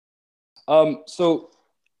So,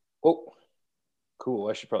 oh, cool.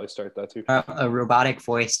 I should probably start that too. A robotic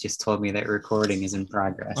voice just told me that recording is in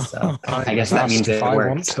progress. So I guess was that means asked if it I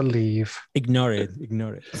want works. to leave. Ignore it.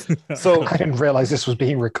 So, I didn't realize this was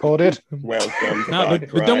being recorded. Welcome to No, Thought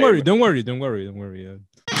but don't worry, Crime. don't worry.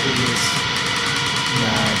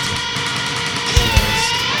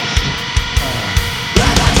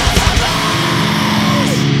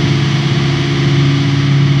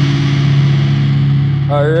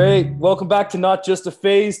 all right, welcome back to Not Just a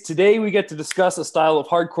Phase. Today we get to discuss a style of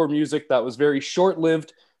hardcore music that was very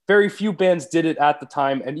short-lived. Very few bands did it at the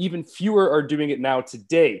time, and even fewer are doing it now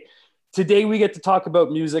today. Today we get to talk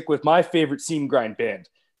about music with my favorite scene grind band.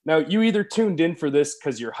 Now, you either tuned in for this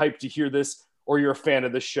because you're hyped to hear this, or you're a fan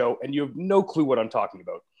of this show and you have no clue what I'm talking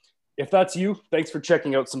about. If that's you, thanks for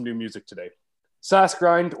checking out some new music today. Sass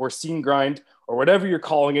grind or scene grind, or whatever you're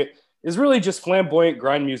calling it, is really just flamboyant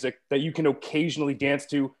grind music that you can occasionally dance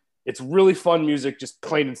to. It's really fun music, just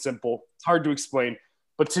plain and simple. It's hard to explain.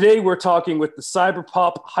 But today we're talking with the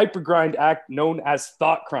cyberpop hypergrind act known as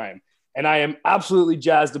Thought Crime. And I am absolutely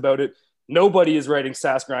jazzed about it. Nobody is writing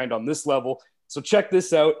sass grind on this level. So check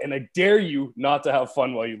this out, and I dare you not to have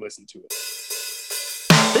fun while you listen to it.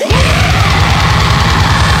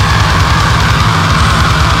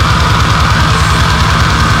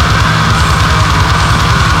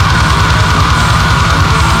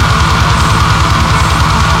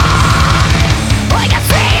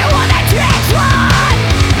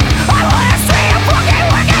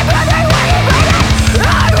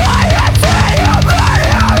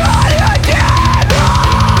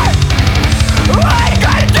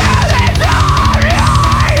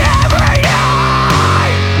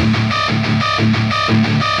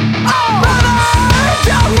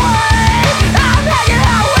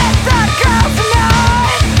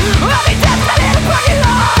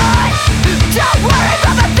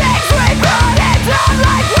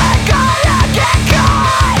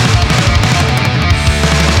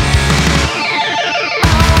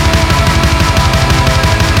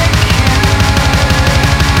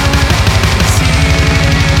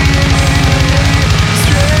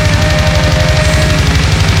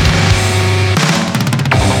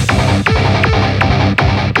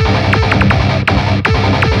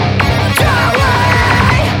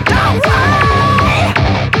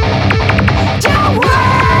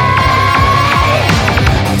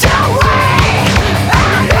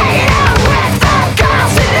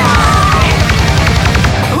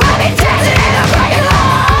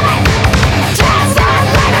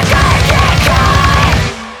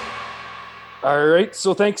 All right,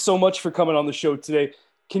 so thanks so much for coming on the show today.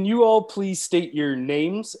 Can you all please state your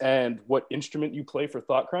names and what instrument you play for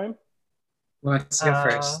Thought Crime? Let's go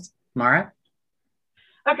first. Mara?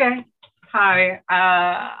 Okay. Hi,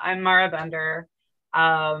 I'm Mara Bender.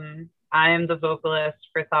 I am the vocalist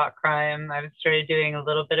for Thought Crime. I've started doing a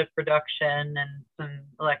little bit of production and some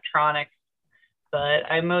electronics, but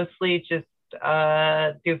I mostly just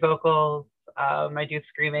do vocals. I do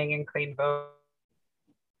screaming and clean vocals,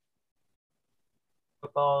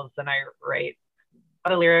 and I write a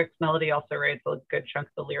lot of lyrics. Melody also writes a good chunk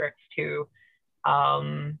of the lyrics too.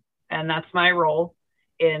 And that's my role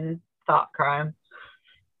in Thought Crime.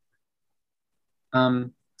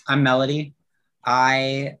 I'm Melody.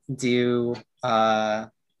 I do I've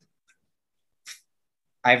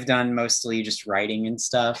done mostly just writing and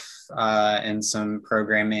stuff, and some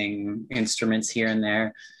programming instruments here and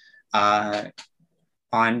there,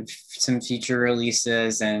 on some future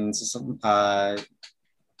releases, and some,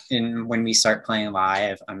 when we start playing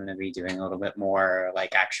live, I'm going to be doing a little bit more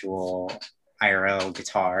like actual IRL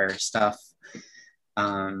guitar stuff.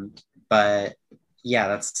 But yeah,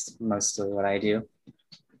 that's mostly what I do.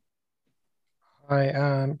 I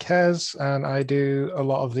am Kez, and I do a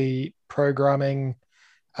lot of the programming.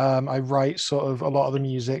 I write sort of a lot of the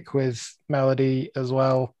music with Melody as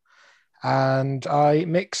well. And I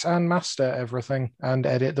mix and master everything and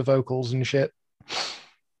edit the vocals and shit.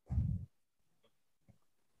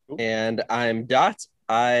 And I'm Dot.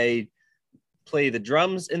 I play the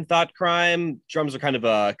drums in Thought Crime. Drums are kind of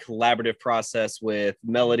a collaborative process with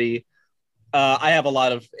Melody. I have a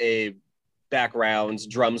lot of backgrounds.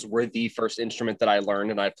 Drums were the first instrument that I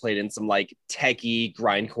learned, and I've played in some like techie,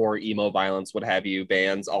 grindcore, emo, violence, what have you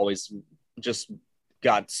bands. Always just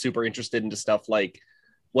got super interested into stuff like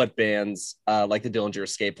what bands like the Dillinger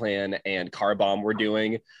Escape Plan and Car Bomb were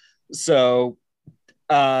doing. So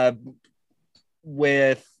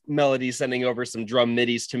with Melody sending over some drum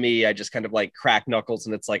midis to me, I just kind of like crack knuckles,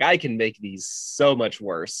 and it's like I can make these so much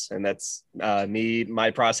worse. And that's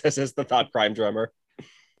my process as the Thought Crime drummer.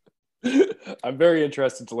 I'm very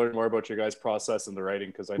interested to learn more about your guys' process in the writing,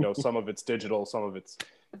 because I know some of it's digital, some of it's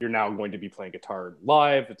you're now going to be playing guitar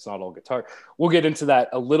live. It's not all guitar. We'll get into that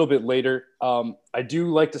a little bit later. I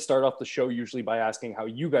do like to start off the show usually by asking how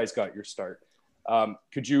you guys got your start.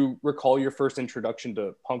 Could you recall your first introduction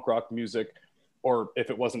to punk rock music, or if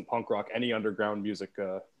it wasn't punk rock, any underground music?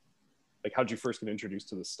 Like, how'd you first get introduced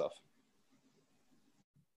to this stuff?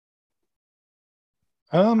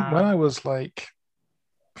 When I was like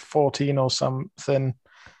 14 or something,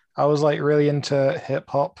 I was like really into hip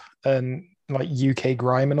hop and like UK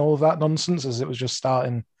grime and all of that nonsense as it was just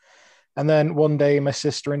starting. And then one day my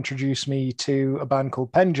sister introduced me to a band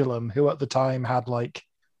called Pendulum, who at the time had like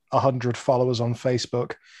 100 followers on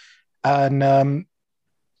Facebook. And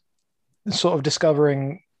sort of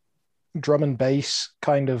discovering drum and bass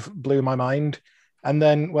kind of blew my mind. And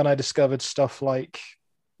then when I discovered stuff like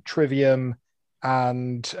Trivium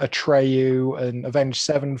and Atreyu and Avenged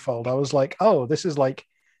Sevenfold, I was like, oh, this is like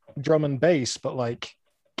drum and bass, but like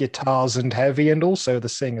guitars and heavy, and also the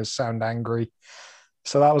singers sound angry.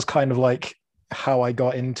 So that was kind of like how I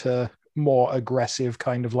got into more aggressive,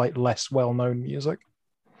 kind of like less well-known music.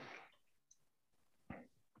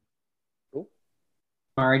 Cool.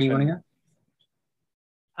 Mara, do you want to go?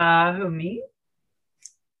 Who, me?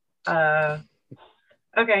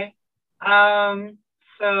 Okay.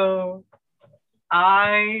 So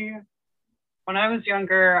when I was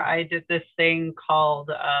younger, I did this thing called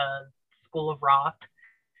School of Rock,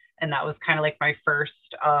 and that was kind of like my first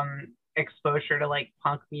exposure to like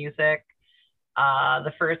punk music.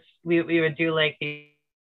 The first we would do like these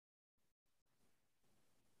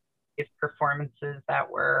performances that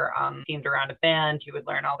were themed around a band. You would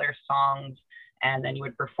learn all their songs, and then you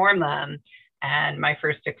would perform them. And my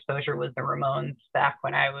first exposure was the Ramones back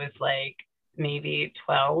when I was like maybe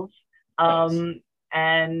 12. Nice.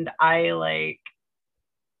 And I like,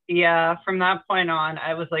 yeah, from that point on,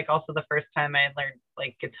 I was like also the first time I had learned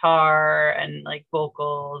like guitar and like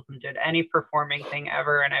vocals and did any performing thing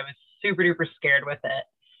ever. And I was super duper scared with it.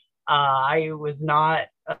 I was not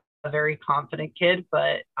a very confident kid,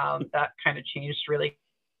 but that kind of changed really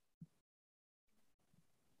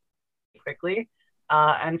quickly.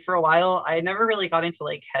 And for a while, I never really got into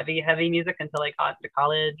like heavy music until I got into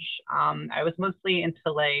college. I was mostly into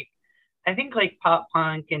like, I think like pop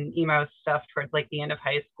punk and emo stuff towards like the end of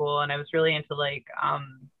high school. And I was really into like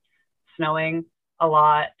snowing a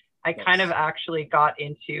lot. I kind of actually got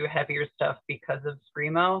into heavier stuff because of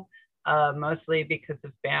Screamo, mostly because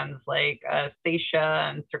of bands like Stacia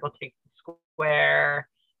and Circle Takes the Square.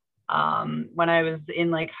 When I was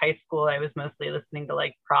in like high school, I was mostly listening to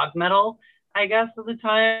like prog metal, I guess, at the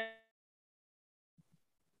time,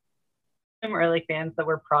 or like bands that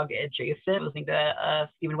were prog adjacent, listening to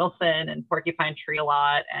Steven Wilson and Porcupine Tree a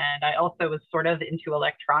lot. And I also was sort of into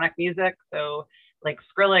electronic music. So like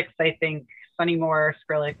Skrillex, I think Sonny Moore,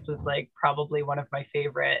 Skrillex was like probably one of my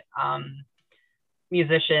favorite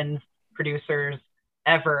musicians, producers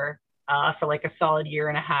ever for like a solid year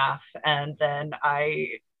and a half. And then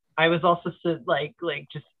I was also like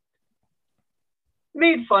just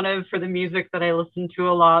made fun of for the music that I listened to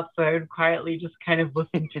a lot, so I would quietly just kind of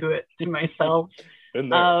listen to it to myself.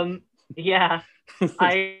 Yeah,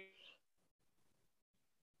 I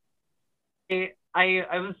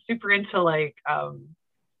was super into like I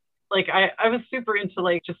was super into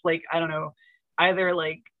like just like, I don't know, either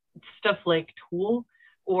like stuff like Tool,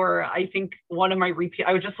 or I think one of my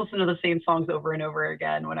I would just listen to the same songs over and over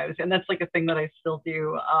again when I was, and that's like a thing that I still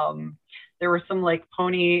do. There were some like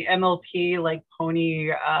Pony MLP, like Pony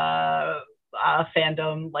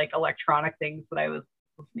fandom, like electronic things that I was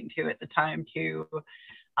listening to at the time too.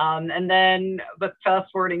 And then, but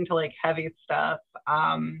fast forwarding to like heavy stuff,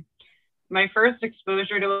 my first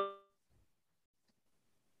exposure to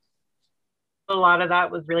a lot of that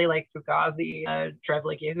was really like Fugazi, Drive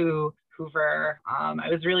Like Yahoo, Hoover. I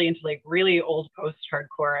was really into like really old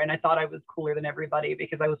post-hardcore, and I thought I was cooler than everybody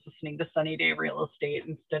because I was listening to Sunny Day Real Estate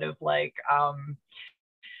instead of like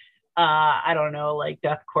I don't know, like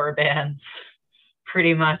deathcore bands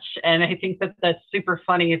pretty much. And I think that that's super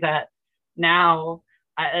funny that now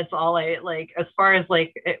that's all I like. As far as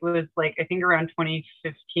like, it was like, I think around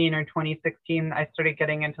 2015 or 2016 I started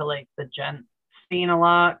getting into like the gent scene a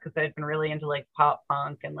lot, because I'd been really into like pop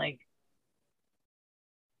punk and like,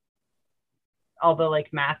 although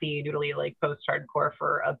like mathy noodly like post-hardcore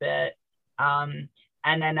for a bit. And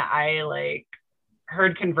then I like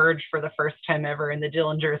heard Converge for the first time ever in the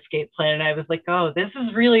Dillinger Escape Plan, and I was like, oh, this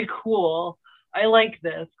is really cool. I like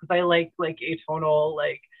this because I like atonal,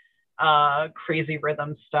 like crazy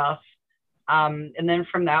rhythm stuff. And then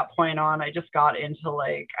from that point on, I just got into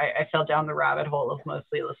like, I fell down the rabbit hole of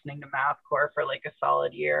mostly listening to mathcore for like a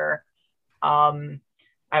solid year.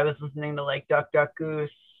 I was listening to like Duck Duck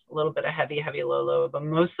Goose, a little bit of Heavy Lolo, but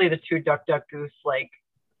mostly the two Duck Duck Goose like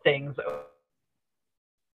things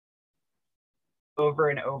over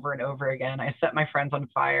and over and over again. I set my friends on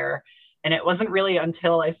fire. And it wasn't really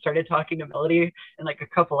until I started talking to Melody and like a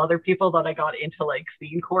couple other people that I got into like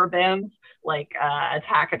scene-core bands, like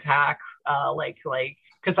Attack Attack,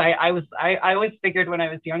 because I always figured when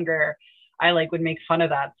I was younger, I like would make fun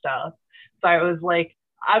of that stuff. So I was like,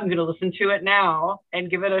 I'm gonna listen to it now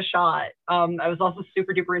and give it a shot. I was also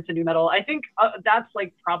super duper into nu metal. I think that's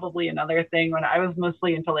like probably another thing. When I was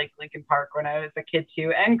mostly into like Linkin Park when I was a kid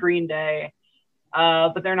too, and Green Day,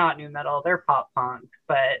 but they're not nu metal, they're pop punk.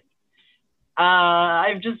 But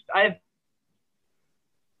I've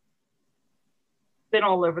been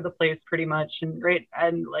all over the place pretty much,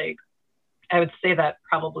 and like I would say that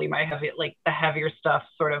probably my the heavier stuff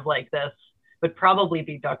sort of like this would probably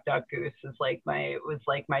be Duck Duck Goose was my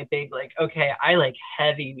big like, okay, I like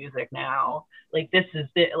heavy music now, like this is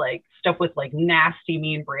it, like stuff with like nasty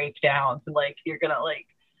mean breakdowns, and like you're gonna like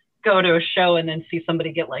go to a show and then see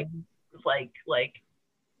somebody get like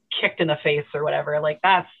kicked in the face or whatever. Like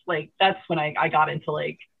that's when I got into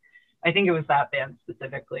like, I think it was that band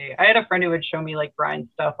specifically. I had a friend who would show me like Brian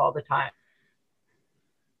stuff all the time.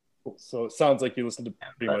 So it sounds like you listened to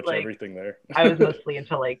pretty much like, everything there. I was mostly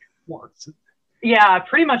into like more. Yeah,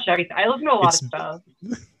 pretty much everything. I listen to a lot of stuff.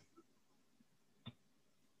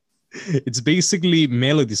 It's basically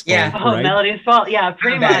Melody's fault, right? Melody's fault. Yeah,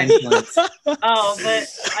 pretty much. Oh, but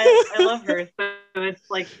I love her, so it's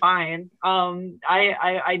like fine.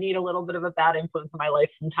 I need a little bit of a bad influence in my life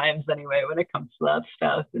sometimes anyway when it comes to that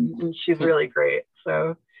stuff, and she's really great.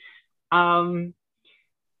 So,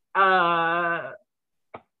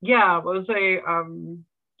 yeah, what was I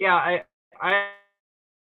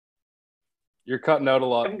You're cutting out a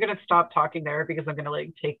lot. I'm gonna stop talking there because I'm gonna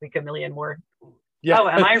like take like a million more. Yeah. Oh,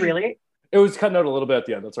 am I really? It was cutting out a little bit at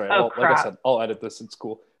the end. That's right. Oh, like I said, I'll edit this. It's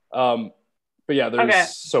cool. But yeah,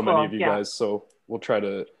 there's so many of you guys, so we'll try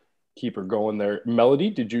to keep her going there.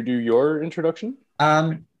 Melody, did you do your introduction?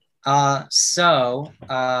 So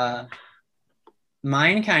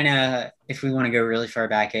mine kind of, if we want to go really far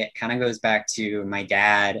back, it kind of goes back to my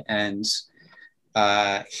dad, and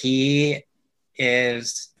he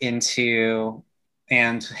is into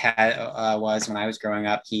and was when I was growing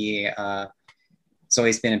up. He's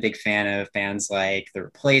always been a big fan of bands like The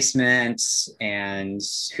Replacements and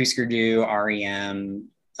Husker Du, REM,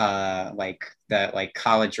 like that, like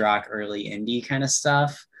college rock, early indie kind of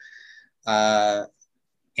stuff.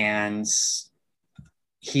 And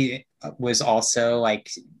he was also like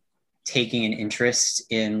taking an interest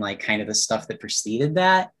in like kind of the stuff that preceded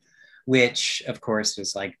that, which of course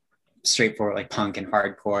was like straightforward, like punk and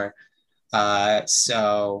hardcore.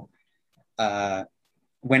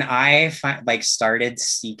 When I started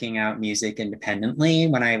seeking out music independently,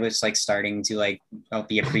 when I was like starting to like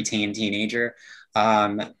be a preteen teenager,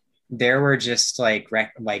 there were just like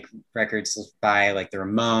records by like the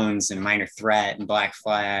Ramones and Minor Threat and Black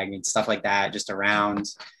Flag and stuff like that just around.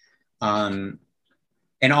 And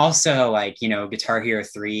also like, you know, Guitar Hero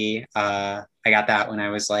 3, I got that when I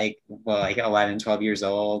was like 11, 12 years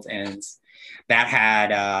old, and that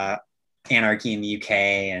had Anarchy in the UK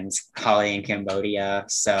and Holly in Cambodia.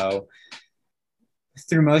 So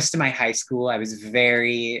through most of my high school, I was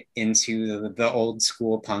very into the old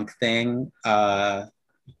school punk thing.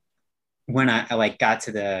 When I like got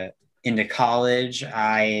into college,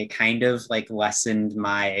 I kind of like lessened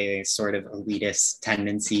my sort of elitist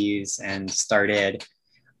tendencies and started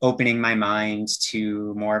opening my mind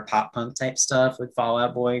to more pop punk type stuff with Fall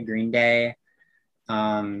Out Boy, Green Day.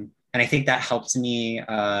 And I think that helped me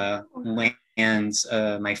land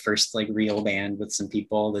my first like real band with some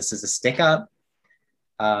people. This is a Stick Up.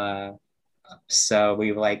 So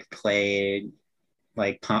we like played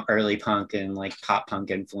like early punk and like pop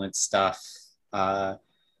punk influenced stuff. And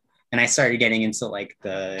I started getting into like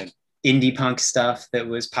the indie punk stuff that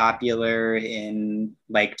was popular in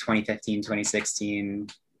like 2015, 2016,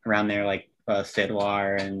 around there, like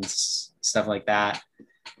Fidwar and stuff like that.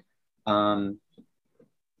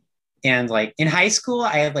 And like in high school,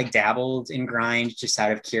 I had like dabbled in grind just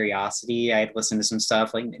out of curiosity. I had listened to some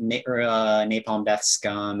stuff like Napalm Death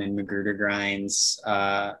Scum and Magruder Grinds.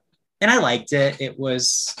 And I liked it. It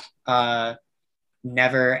was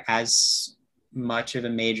never as much of a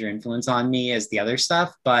major influence on me as the other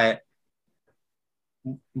stuff. But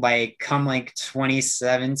like come like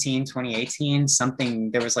 2017, 2018,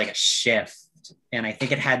 there was like a shift shift. And I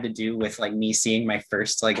think it had to do with like me seeing my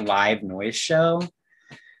first like live noise show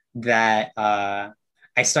that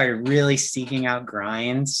I started really seeking out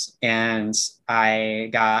grinds, and I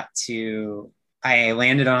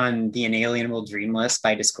landed on The Inalienable Dreamless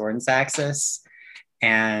by Discordance Axis.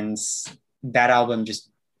 And that album just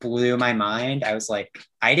blew my mind. I was like,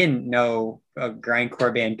 I didn't know a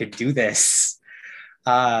grindcore band could do this.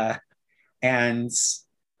 And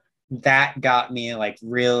that got me like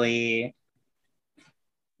really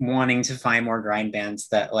wanting to find more grind bands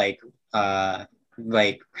that like kind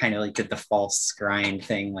of like did the false grind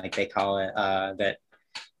thing, like they call it, that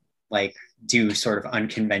like do sort of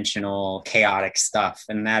unconventional chaotic stuff.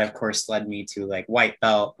 And that of course led me to like White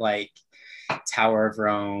Belt, like Tower of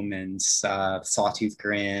Rome and Sawtooth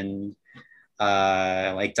Grin,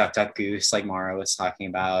 like Duck Duck Goose, like Mara was talking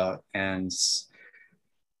about. And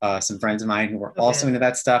some friends of mine who were also into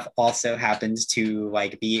that stuff also happened to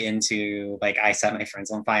like be into like I Set My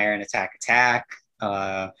Friends on Fire and Attack Attack,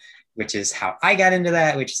 which is how I got into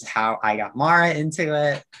that, which is how I got Mara into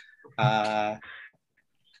it.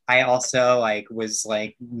 I also like was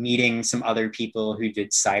like meeting some other people who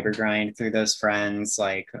did cyber grind through those friends,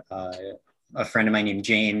 like a friend of mine named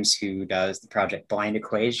James who does the project Blind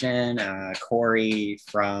Equation, Corey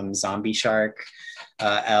from Zombie Shark,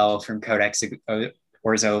 Elle from Codex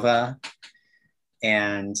Orzova,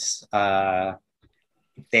 and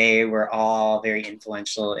they were all very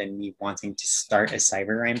influential in me wanting to start a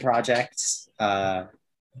cybergrind project.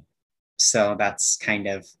 So that's kind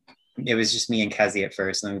of, it was just me and Kezi at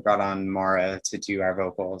first, and then we brought on Mara to do our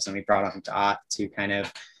vocals, and we brought on Dot to kind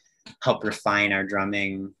of help refine our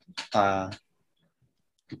drumming. But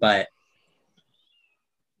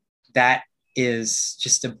that is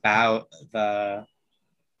just about the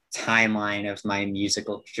timeline of my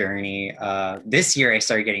musical journey. This year I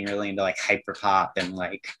started getting really into like hyperpop and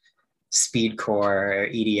like speedcore,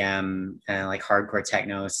 EDM, and like hardcore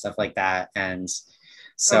techno, stuff like that. And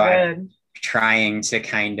so I'm trying to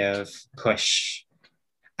kind of push.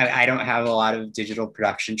 I don't have a lot of digital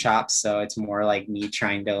production chops, so it's more like me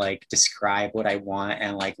trying to like describe what I want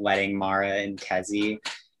and like letting Mara and Kezi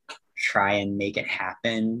try and make it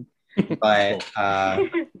happen. But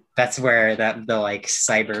that's where the like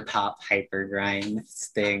cyber pop hyper grind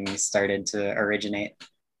thing started to originate.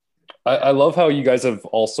 I love how you guys have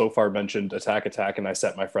all so far mentioned Attack Attack and I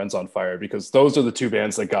Set My Friends on Fire, because those are the two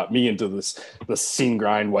bands that got me into the scene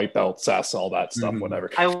grind, White Belt, SAS, all that stuff, whatever.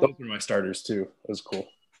 Those were my starters too. It was cool.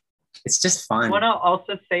 It's just fun. I want to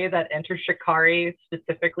also say that Enter Shikari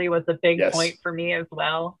specifically was a big point for me as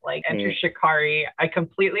well. Like Enter Shikari, I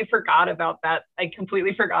completely forgot about that. I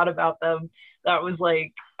completely forgot about them. That was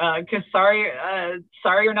like, because Sorry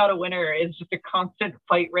You're Not a Winner is just a constant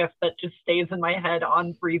fight riff that just stays in my head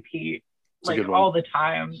on repeat. Like all the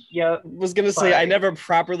time. Yeah. Was gonna say I never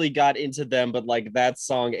properly got into them, but like that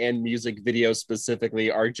song and music video specifically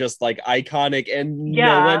are just like iconic, and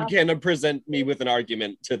no one can present me with an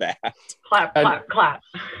argument to that. Clap, clap, clap.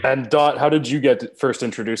 And Dot, how did you get first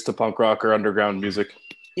introduced to punk rock or underground music?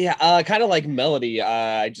 Yeah, kind of like Melody.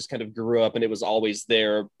 I just kind of grew up and it was always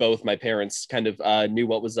there. Both my parents kind of knew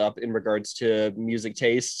what was up in regards to music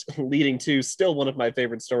taste, leading to still one of my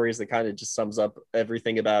favorite stories that kind of just sums up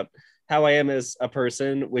everything about how I am as a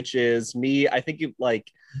person, which is me, I think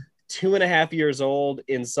like 2.5 years old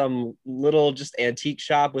in some little just antique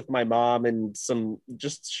shop with my mom and some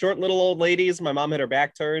just short little old ladies. My mom had her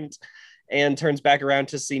back turned and turns back around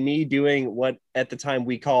to see me doing what at the time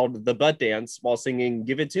we called the butt dance while singing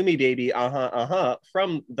Give It To Me, Baby,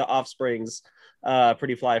 from the Offspring's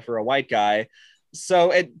Pretty Fly for a White Guy.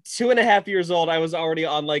 So at 2.5 years old, I was already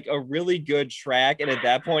on like a really good track. And at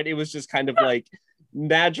that point, it was just kind of like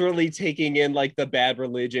naturally taking in like the Bad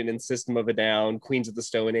Religion and System of a Down, Queens of the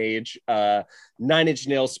Stone Age. 9 Inch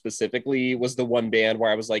Nails specifically was the one band where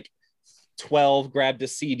I was like 12, grabbed a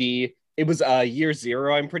CD. It was Year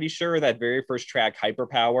Zero, I'm pretty sure, that very first track,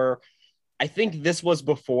 Hyperpower. I think this was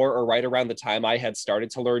before or right around the time I had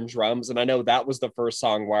started to learn drums. And I know that was the first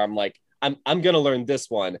song where I'm like, I'm going to learn this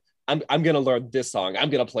one. I'm going to learn this song. I'm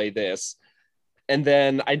going to play this. And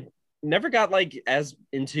then I never got like as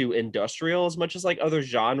into industrial as much as like other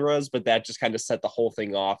genres, but that just kind of set the whole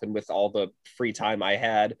thing off. And with all the free time I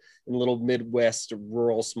had in a little Midwest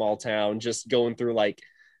rural small town, just going through like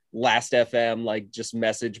Last FM, like just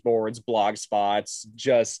message boards, blog spots,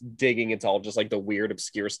 just digging into all just like the weird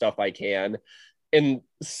obscure stuff I can. And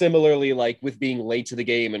similarly, like with being late to the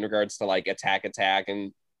game in regards to like Attack Attack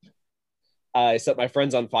and I Set My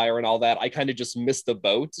Friends on Fire and all that, I kind of just missed the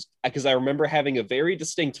boat because I remember having a very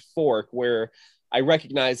distinct fork where I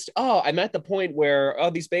recognized, I'm at the point where,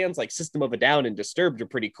 these bands like System of a Down and Disturbed are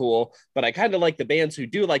pretty cool, but I kind of like the bands who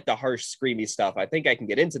do like the harsh, screamy stuff. I think I can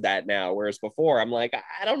get into that now. Whereas before, I'm like,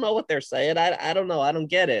 I don't know what they're saying. I don't know. I don't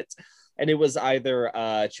get it. And it was either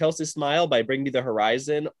Chelsea Smile by Bring Me the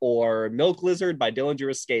Horizon or Milk Lizard by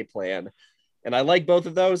Dillinger Escape Plan. And I like both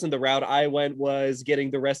of those. And the route I went was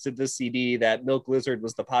getting the rest of the CD that Milk Lizard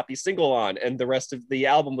was the poppy single on. And the rest of the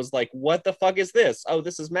album was like, what the fuck is this? Oh,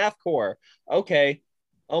 this is mathcore. Okay.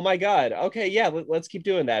 Oh my God. Okay. Yeah. Let's keep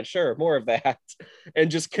doing that. Sure. More of that.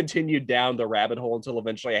 And just continued down the rabbit hole until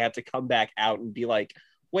eventually I had to come back out and be like,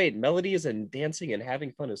 wait, melodies and dancing and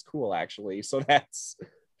having fun is cool, actually. So that's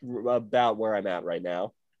about where I'm at right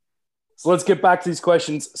now. So let's get back to these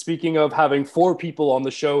questions. Speaking of having 4 people on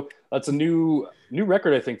the show, that's a new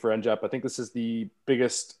record, I think, for NJAP. I think this is the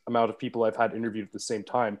biggest amount of people I've had interviewed at the same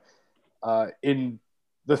time. In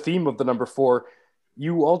the theme of the number 4,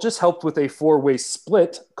 you all just helped with a 4-way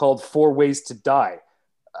split called 4 Ways to Die.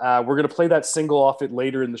 We're going to play that single off it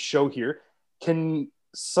later in the show here. Can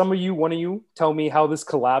one of you, tell me how this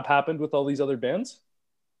collab happened with all these other bands?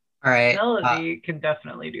 All right. Melody can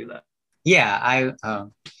definitely do that. Yeah, I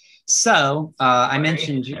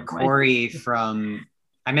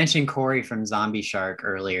mentioned Corey from Zombie Shark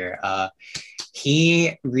earlier.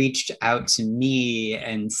 He reached out to me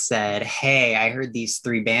and said, hey, I heard these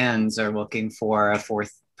 3 bands are looking for a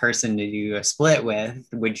 4th person to do a split with.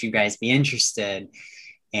 Would you guys be interested?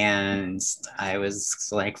 And I was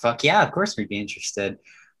like, fuck yeah, of course we'd be interested.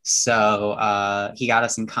 So he got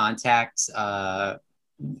us in contact.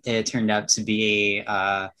 It turned out to be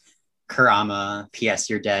Karama, P.S.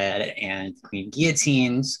 You're Dead, and Queen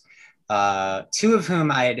Guillotines, 2 of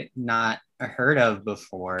whom I'd not heard of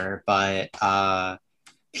before, but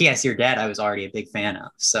P.S. You're Dead I was already a big fan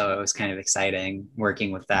of, so it was kind of exciting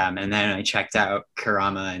working with them. And then I checked out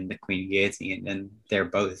Karama and the Queen Guillotine, and they're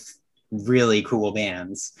both really cool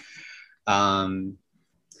bands.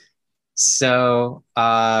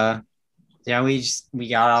 Yeah, we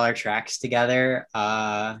got all our tracks together.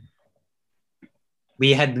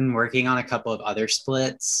 We had been working on a couple of other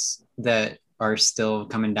splits that are still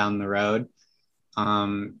coming down the road.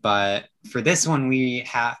 But for this one, we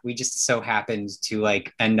just so happened to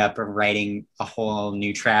like end up writing a whole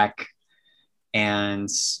new track, and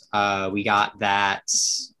we got that.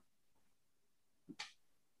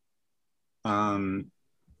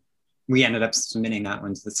 We ended up submitting that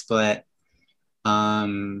one to the split.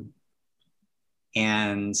 And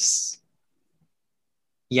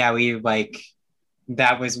yeah,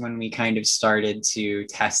 that was when we kind of started to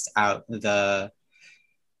test out the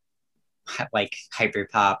like hyper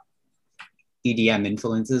pop EDM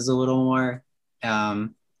influences a little more.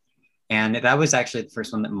 And that was actually the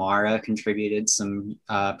first one that Mara contributed some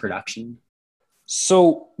production.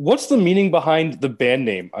 So what's the meaning behind the band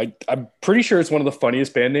name? I'm pretty sure it's one of the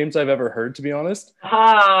funniest band names I've ever heard, to be honest. You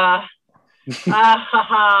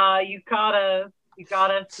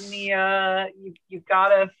got us in the you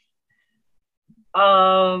got us.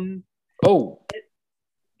 Hold,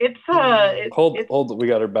 we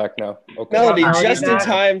got her back now. Okay. Melody, just in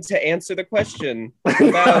time to answer the question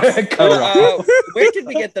about where did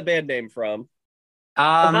we get the band name from?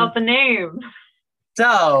 About the name.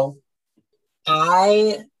 So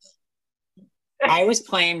I was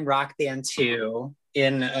playing Rock Band 2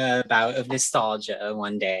 in a bout of nostalgia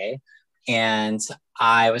one day, and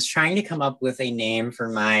I was trying to come up with a name for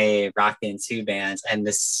my Rock Band 2 band, and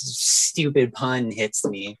this stupid pun hits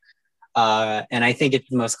me. And I think it's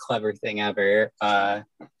the most clever thing ever.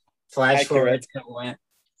 Flash forward to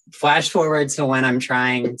when I'm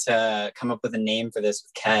trying to come up with a name for this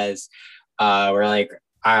with Kez. We're like,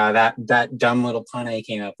 that dumb little pun I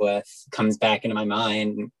came up with comes back into my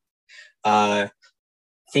mind.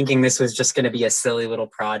 Thinking this was just going to be a silly little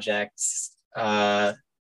project.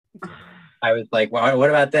 I was like, well, what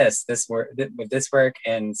about this? Would this work?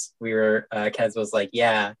 And Kez was like,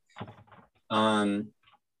 yeah.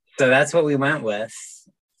 So that's what we went with.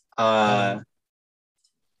 Yeah.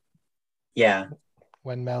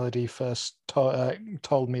 When Melody first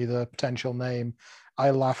told me the potential name,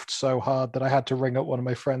 I laughed so hard that I had to ring up one of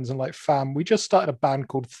my friends and like, fam, we just started a band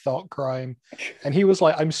called Thought Crime. And he was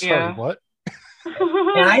like, I'm sorry, what?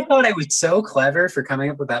 And I thought I was so clever for coming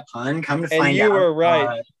up with that pun. Come to find out, you were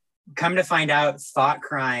right. Come to find out, Thought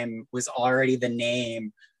Crime was already the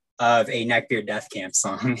name of a Neckbeard Death Camp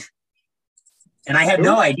song. And I had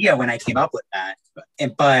no idea when I came up with that,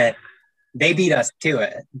 but they beat us to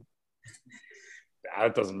it.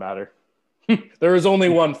 It doesn't matter. There is only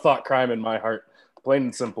one Thought Crime in my heart, plain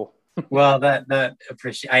and simple. Well, I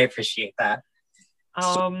appreciate that.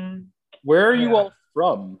 Where are you all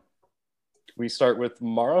from? we start with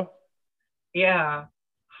Mara? Yeah.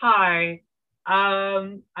 Hi.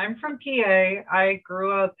 I'm from PA. I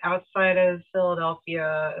grew up outside of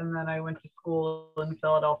Philadelphia, and then I went to school in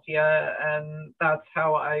Philadelphia, and that's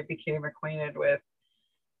how I became acquainted with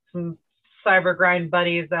some cyber grind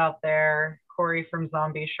buddies out there. Corey from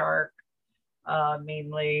Zombie Shark,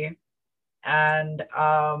 mainly, and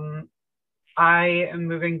I am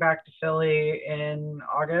moving back to Philly in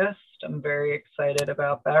August. I'm very excited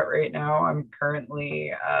about that right now. I'm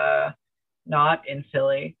currently not in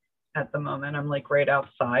Philly at the moment. I'm like right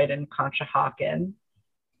outside in Conshohocken.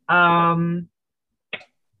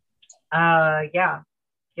 Yeah.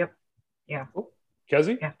 Yep. Yeah.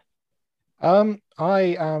 Kezzy? Yeah.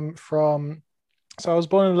 I am from, so I was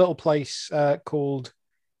born in a little place called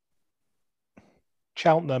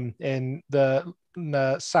Cheltenham in the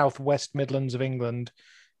southwest Midlands of England.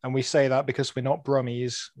 And we say that because we're not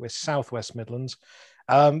Brummies, we're Southwest Midlands.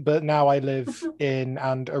 But now I live in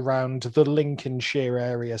and around the Lincolnshire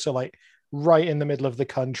area. So like right in the middle of the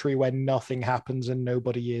country where nothing happens and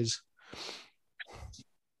nobody is.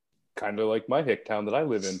 Kind of like my hick town that I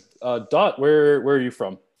live in. Dot, where are you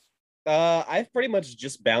from? I've pretty much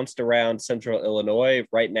just bounced around central Illinois.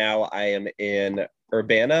 Right now I am in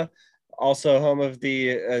Urbana, also home of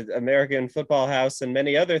the American Football House and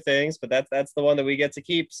many other things, but that's the one that we get to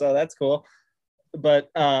keep, so that's cool.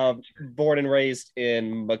 But born and raised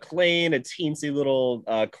in McLean, a teensy little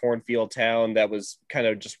cornfield town that was kind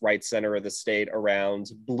of just right center of the state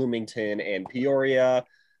around Bloomington and Peoria,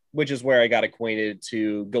 which is where I got acquainted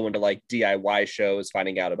to going to like DIY shows,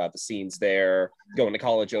 finding out about the scenes there, going to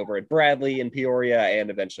college over at Bradley in Peoria, and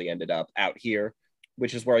eventually ended up out here,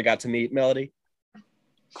 which is where I got to meet Melody.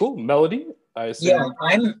 Cool. Melody, I assume. Yeah,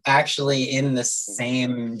 I'm actually in the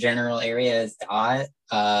same general area as Dot.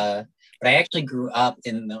 But I actually grew up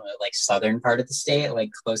in the like southern part of the state,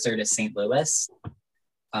 like closer to St. Louis.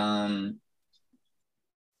 And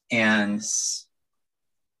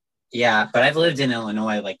yeah, but I've lived in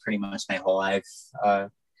Illinois like pretty much my whole life.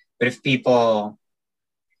 But if people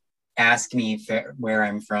ask me where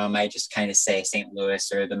I'm from, I just kind of say St.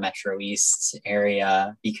 Louis or the Metro East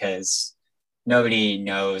area because nobody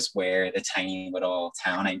knows where the tiny little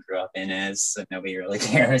town I grew up in is. So nobody really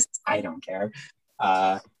cares. I don't care.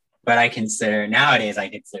 But nowadays I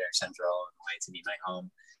consider Central Illinois to be my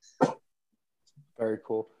home. Very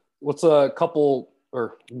cool. What's a couple,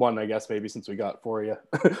 or one, I guess, maybe since we got for you,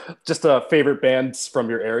 just favorite bands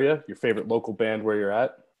from your area, your favorite local band where you're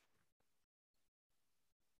at?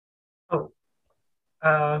 Who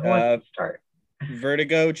wants to start?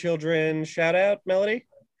 Vertigo Children, shout out, Melody?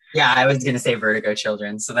 Yeah, I was going to say Vertigo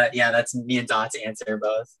Children. So that's me and Dot's answer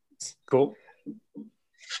both. Cool.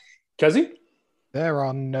 Kezzy? There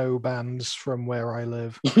are no bands from where I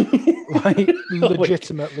live. Like,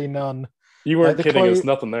 legitimately none. You weren't kidding. There's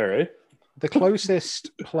nothing there, eh? The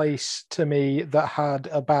closest place to me that had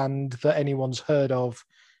a band that anyone's heard of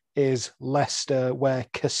is Leicester, where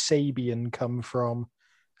Kasabian come from.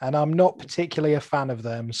 And I'm not particularly a fan of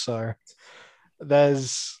them, so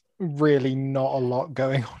there's really not a lot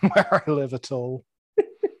going on where I live at all.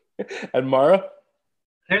 And Mara?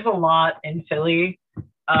 There's a lot in Philly.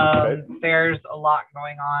 Okay. There's a lot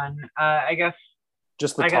going on. I guess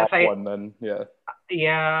just the top one then, yeah.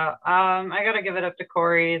 Yeah. I gotta give it up to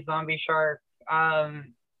Corey, Zombie Shark.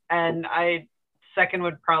 And second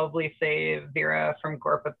would probably say Vera from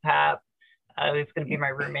Gorpa Pap. Who's gonna be my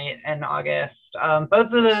roommate in August.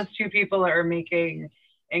 Both of those two people are making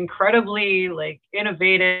incredibly like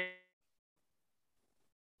innovative,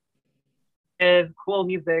 cool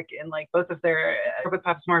music, and like both of their Gorpa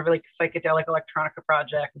Pap's more of like psychedelic electronica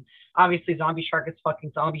project. And obviously Zombie Shark is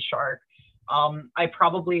fucking Zombie Shark. I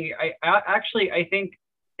think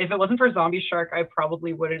if it wasn't for Zombie Shark, I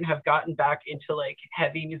probably wouldn't have gotten back into like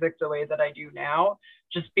heavy music the way that I do now,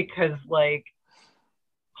 just because like,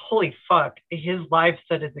 holy fuck, his live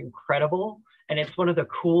set is incredible. And it's one of the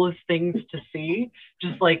coolest things to see,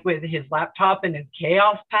 just like with his laptop and his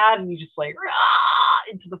chaos pad, and you just like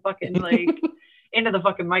into the fucking like into the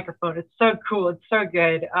fucking microphone. It's so cool. It's so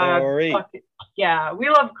good. Corey. Yeah, we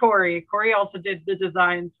love Corey. Corey also did the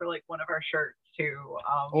designs for like one of our shirts too.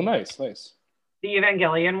 Oh, nice. The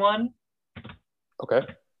Evangelion one. Okay.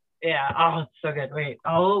 Yeah. Oh, it's so good. Wait.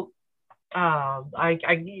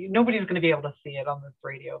 Nobody's gonna be able to see it on this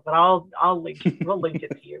radio, but I'll link it. We'll link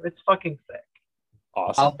it to you. It's fucking sick.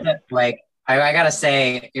 Awesome. I gotta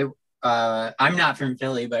say, I'm not from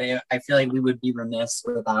Philly, but I feel like we would be remiss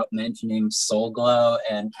without mentioning Soul Glow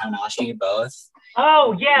and Kanashi both.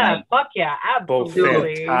 Oh yeah, fuck yeah, absolutely.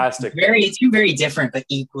 Both fantastic. Two very different but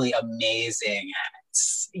equally amazing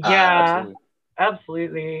acts. Yeah,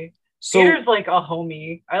 absolutely. So Peter's like a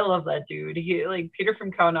homie. I love that dude. He like Peter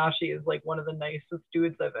from Kaonashi is like one of the nicest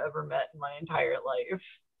dudes I've ever met in my entire life.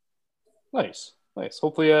 nice.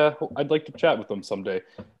 Hopefully, I'd like to chat with them someday.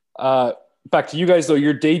 Back to you guys though.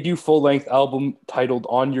 Your debut full-length album titled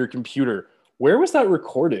 "On Your Computer." Where was that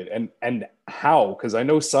recorded and how? Because I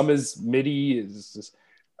know some is MIDI.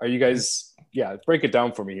 Are you guys? Yeah, break it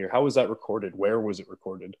down for me here. How was that recorded? Where was it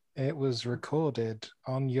recorded? It was recorded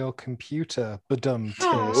on your computer. Badum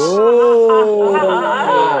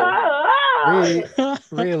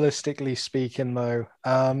Realistically speaking, though,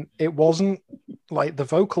 it wasn't like the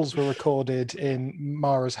vocals were recorded in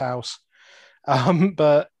Mara's house,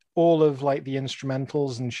 but all of like the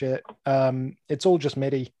instrumentals and shit, it's all just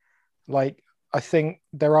MIDI. Like, I think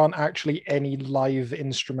there aren't actually any live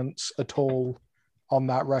instruments at all on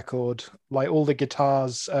that record. Like, all the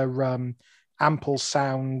guitars are Ample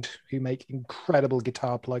Sound, who make incredible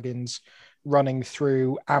guitar plugins, running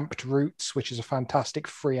through Amped Roots, which is a fantastic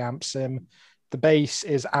free amp sim. The bass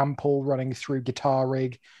is Ample running through Guitar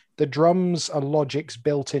Rig. The drums are Logic's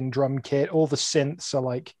built-in drum kit. All the synths are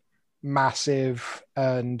like massive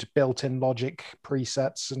and built-in Logic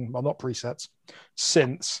presets, and well, not presets,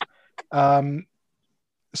 synths.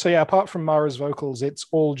 So yeah, apart from Mara's vocals, it's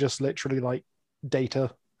all just literally like data.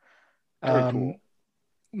 Very cool.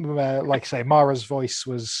 Like I say, Mara's voice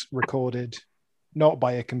was recorded not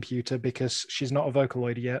by a computer because she's not a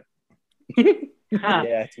Vocaloid yet.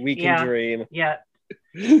 Yeah, we can dream. Yeah.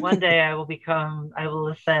 One day I will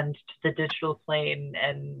ascend to the digital plane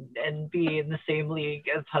and be in the same league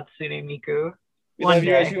as Hatsune Miku. We love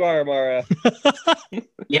you as you are, Mara.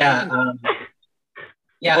 Yeah.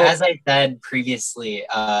 As I said previously,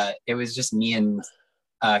 it was just me and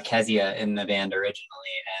Kezia in the band originally,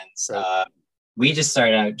 and we just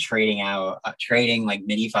started out trading like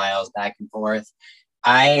MIDI files back and forth.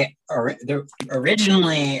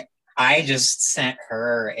 Originally I just sent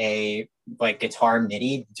her a like guitar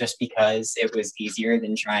MIDI just because it was easier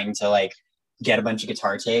than trying to like get a bunch of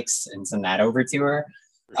guitar takes and send that over to her.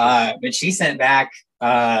 But she sent back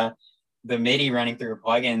the MIDI running through her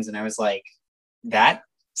plugins, and I was like, that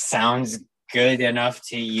sounds good enough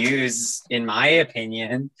to use in my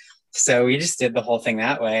opinion. So we just did the whole thing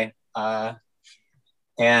that way.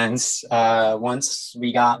 And once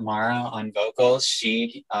we got Mara on vocals,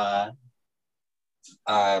 she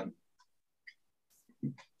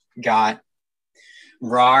got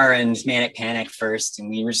RAR and Manic Panic first, and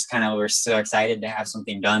we were just were so excited to have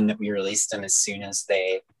something done that we released them as soon as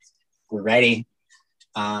they were ready.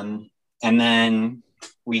 And then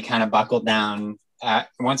we kind of buckled down.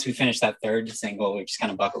 Once we finished that third single, we just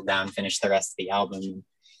kind of buckled down, finished the rest of the album,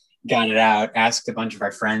 got it out, asked a bunch of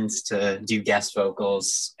our friends to do guest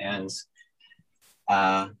vocals, and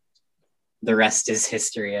the rest is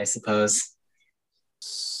history, I suppose.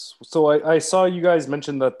 So I saw you guys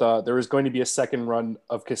mention that there was going to be a second run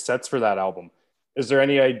of cassettes for that album. Is there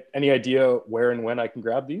any idea where and when I can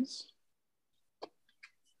grab these?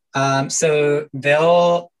 So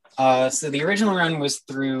the original run was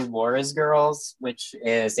through Laura's Girls, which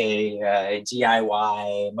is a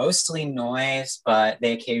DIY, mostly noise, but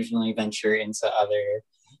they occasionally venture into other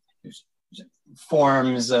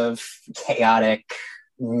forms of chaotic,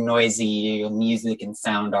 noisy music and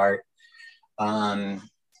sound art.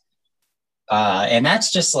 And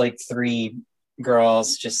that's just like three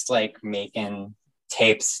girls just like making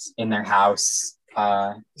tapes in their house.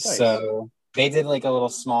 Nice. So they did like a little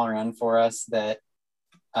small run for us that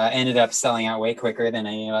ended up selling out way quicker than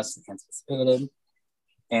any of us anticipated.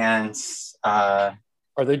 And are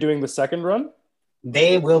they doing the second run?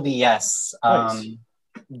 They will be, yes. Nice.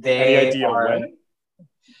 Any idea when?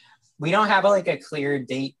 We don't have a clear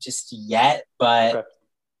date just yet, but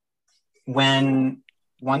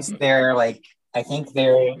once they're I think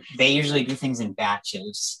they usually do things in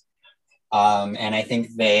batches. And I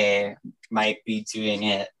think they might be doing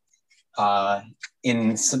it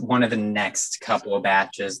in one of the next couple of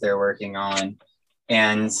batches they're working on.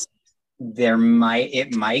 And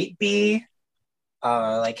it might be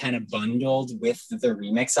kind of bundled with the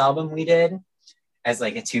remix album we did as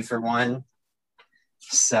a 2-for-1.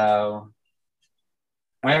 So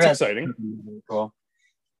that's exciting. Really cool.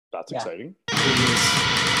 That's exciting.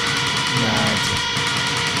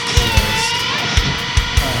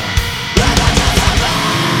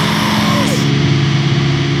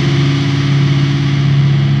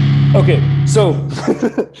 Okay, so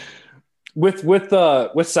with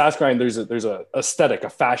Saskrind, there's a aesthetic, a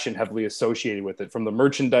fashion heavily associated with it, from the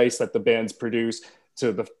merchandise that the bands produce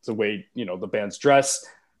to the way the bands dress.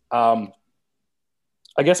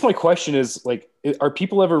 I guess my question is, are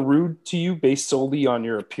people ever rude to you based solely on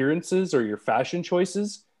your appearances or your fashion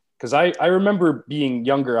choices? Because I remember being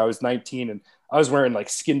younger, I was 19 and I was wearing like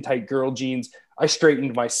skin tight girl jeans. I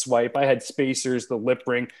straightened my swipe. I had spacers, the lip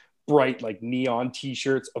ring, bright like neon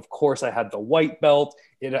t-shirts. Of course, I had the white belt.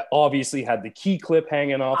 It obviously had the key clip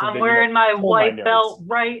hanging off of it. I'm wearing my whole white 9 belt yards.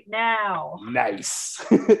 right now. Nice.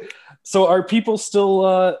 So are people still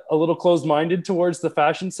a little closed-minded towards the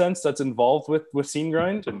fashion sense that's involved with scene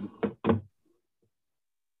grind? And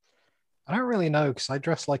I don't really know because I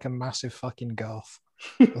dress like a massive fucking goth.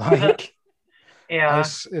 Like, Yeah.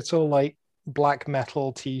 it's all like black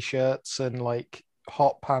metal t-shirts and like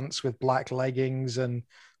hot pants with black leggings and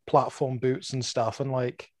platform boots and stuff. And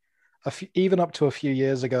like even up to a few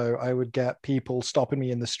years ago, I would get people stopping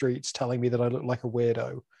me in the streets telling me that I look like a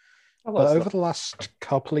weirdo. But over the last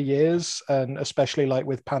couple of years, and especially like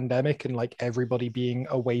with pandemic and like everybody being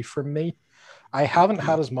away from me, I haven't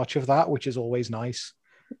had as much of that, which is always nice.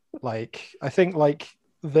 Like, I think like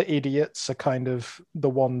the idiots are kind of the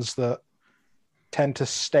ones that tend to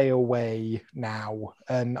stay away now,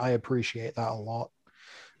 and I appreciate that a lot.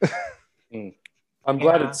 I'm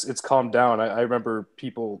glad it's calmed down. I remember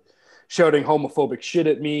people shouting homophobic shit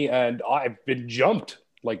at me, and I've been jumped.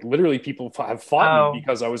 Like literally, people have fought me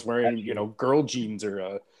because I was wearing, you know, girl jeans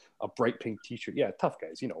or a bright pink t-shirt. Yeah, tough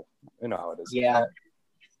guys. You know how it is. Yeah,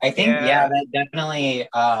 I think that definitely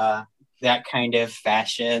that kind of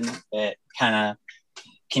fashion that kind of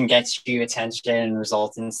can get you attention and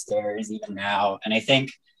result in stares even now. And I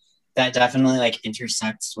think that definitely like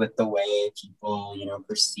intersects with the way people, you know,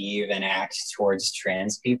 perceive and act towards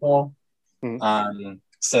trans people.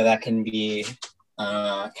 So that can be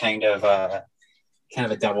kind of a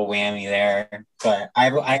double whammy there. But I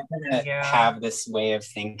kind of have this way of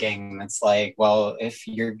thinking that's like, well, if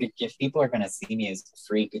people are going to see me as a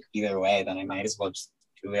freak either way, then I might as well just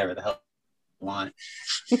do whatever the hell I want.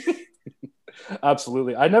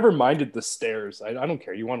 Absolutely. I never minded the stares. I don't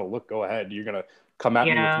care. You want to look, go ahead. You're going to come at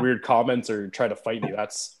me with weird comments or try to fight me.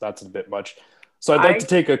 That's a bit much. So I'd like to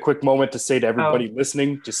take a quick moment to say to everybody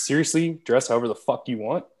listening, just seriously dress however the fuck you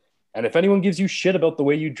want. And if anyone gives you shit about the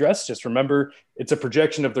way you dress, just remember it's a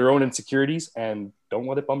projection of their own insecurities and don't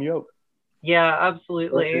let it bum you out. Yeah,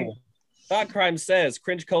 absolutely. Thought Crime says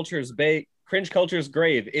cringe culture's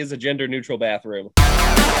grave is a gender neutral bathroom.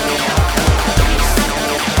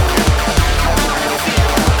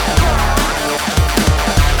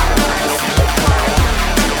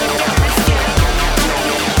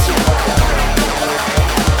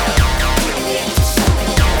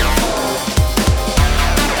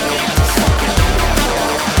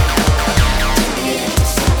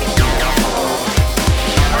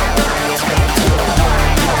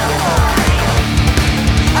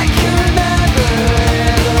 I can remember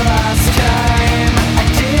the last time I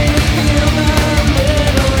did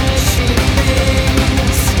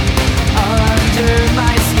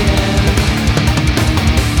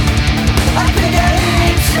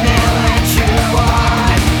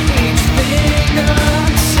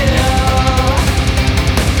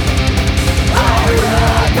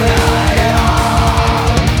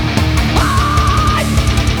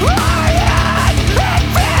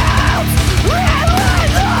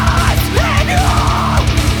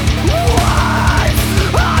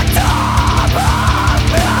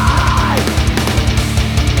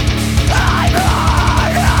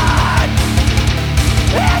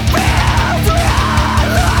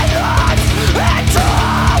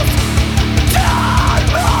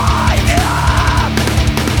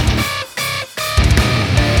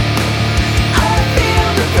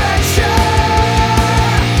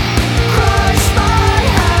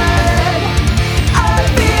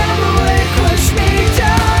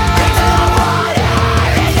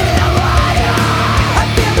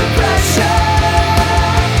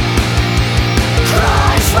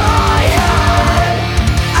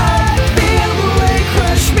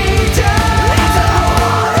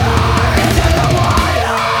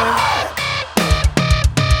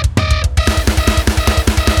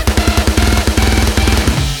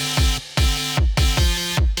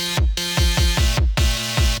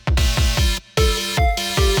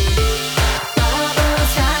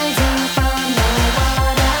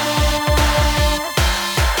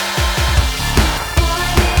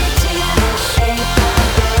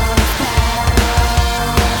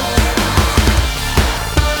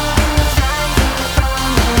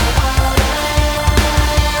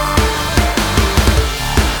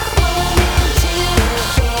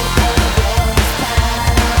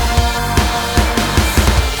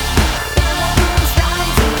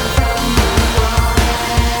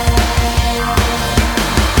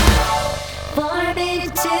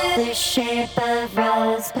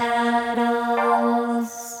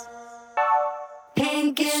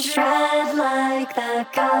the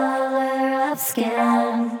color of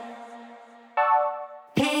skin.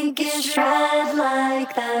 Pinkish red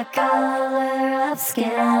like the color of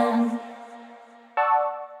skin.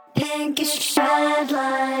 Pinkish red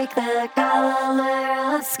like the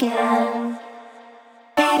color of skin.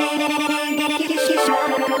 Pinkish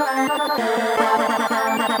red like the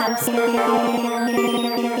color of skin.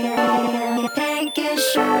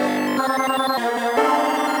 Pinkish red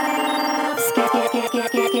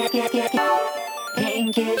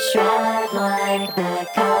pinkish red like the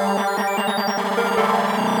color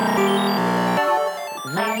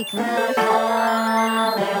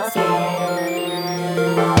of skin.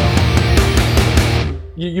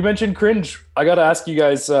 You mentioned cringe. I got to ask you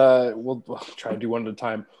guys, we'll try to do one at a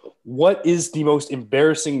time. What is the most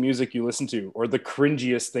embarrassing music you listen to, or the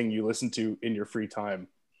cringiest thing you listen to in your free time?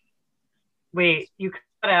 Wait, you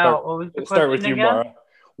cut out. What was the question start with you, again? Mara.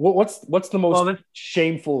 What's the most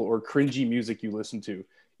shameful or cringy music you listen to?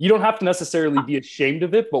 You don't have to necessarily be ashamed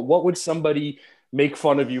of it, but what would somebody make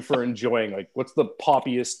fun of you for enjoying? Like, what's the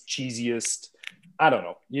poppiest, cheesiest? I don't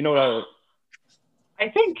know. You know what I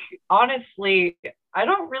think, honestly, I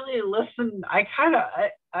don't really listen. I kind of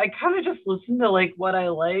just listen to like what I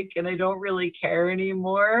like, and I don't really care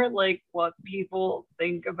anymore, like what people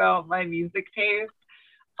think about my music taste.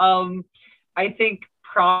 I think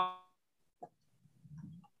probably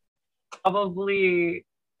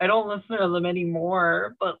I don't listen to them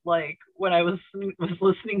anymore, but like when I was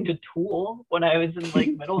listening to Tool when I was in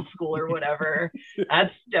like middle school or whatever,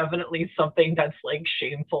 that's definitely something that's like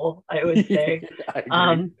shameful, I would say.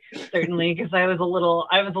 Certainly, because I was a little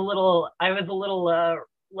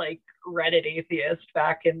like Reddit atheist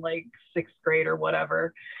back in like 6th grade or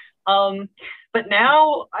whatever. But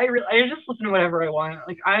now I just listen to whatever I want.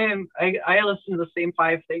 Like I listen to the same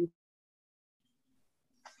 5 things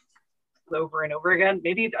over and over again.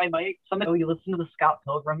 Maybe I might somehow you listen to the Scott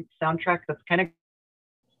Pilgrim soundtrack that's kind of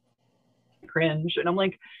cringe, and I'm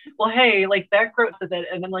like, well, hey, like that grows with it,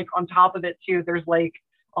 and then like on top of it too, there's like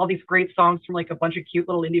all these great songs from like a bunch of cute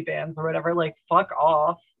little indie bands or whatever. Like fuck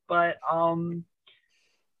off. But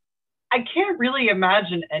I can't really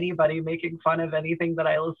imagine anybody making fun of anything that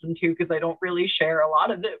I listen to because I don't really share a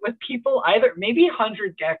lot of it with people either. Maybe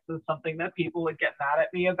 100 Gex is something that people would get mad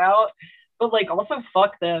at me about, but like also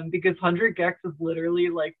fuck them, because 100 Gex is literally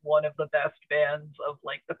like one of the best bands of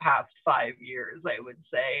like the past 5 years, I would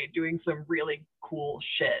say, doing some really cool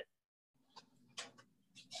shit.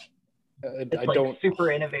 It's I like don't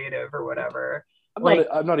super innovative or whatever.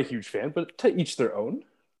 I'm not a huge fan, but to each their own.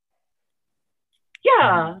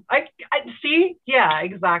 Yeah, I see. Yeah,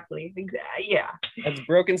 exactly. Yeah. As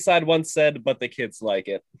Broken Side once said, but the kids like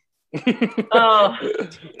it.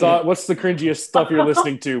 Dot, what's the cringiest stuff you're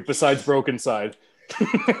listening to besides Broken Side?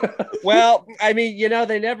 Well, I mean, you know,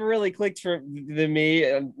 they never really clicked for me.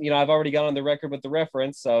 You know, I've already gone on the record with the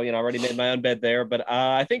reference, so, you know, I already made my own bed there. But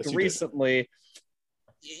I think recently,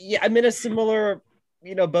 yeah, I'm in a similar,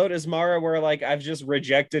 you know, boat as Mara, where like I've just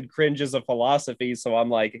rejected cringe as a philosophy. So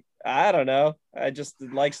I'm like, I don't know. I just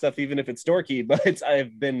like stuff, even if it's dorky, but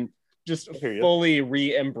I've been just fully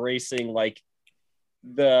re-embracing like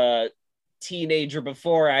the teenager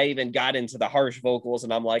before I even got into the harsh vocals.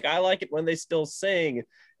 And I'm like, I like it when they still sing.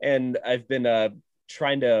 And I've been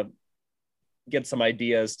trying to get some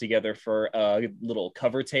ideas together for a little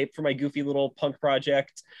cover tape for my goofy little punk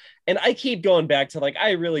project. And I keep going back to like,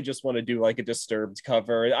 I really just want to do like a Disturbed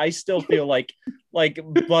cover. I still feel like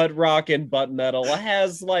butt rock and butt metal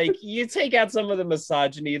has like, you take out some of the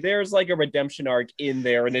misogyny, there's like a redemption arc in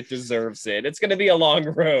there and it deserves it. It's going to be a long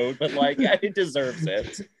road, but like it deserves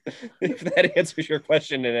it. If that answers your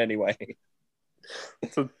question in any way.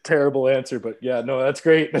 It's a terrible answer, but yeah, no, that's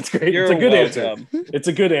great. That's great. You're it's a good welcome. answer. It's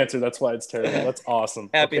a good answer. That's why it's terrible. That's awesome.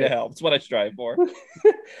 Happy to help. It's what I strive for.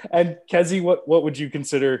 And Kezi, what would you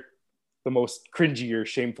consider the most cringy or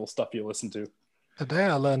shameful stuff you listen to? Today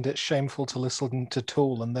I learned it's shameful to listen to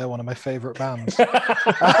Tool, and they're one of my favorite bands. Did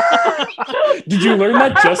you learn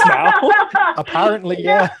that just now? Apparently,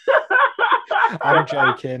 yeah. I'm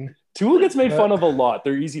joking. Tool gets made fun of a lot.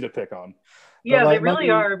 They're easy to pick on. Yeah, like, they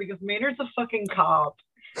really are, because Maynard's a fucking cop.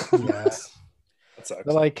 Yeah. That sucks.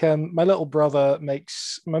 But like my little brother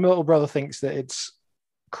thinks that it's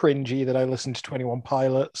cringy that I listen to 21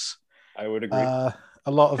 Pilots. I would agree. A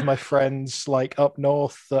lot of my friends like up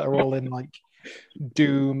north that are all in like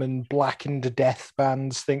doom and blackened to death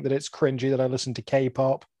bands think that it's cringy that I listen to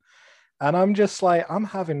K-pop. And I'm just like, I'm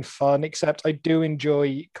having fun, except I do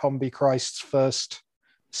enjoy Combi Christ's first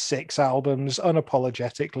 6 albums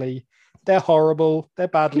unapologetically. They're horrible. They're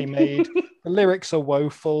badly made. The lyrics are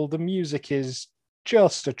woeful. The music is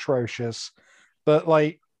just atrocious. But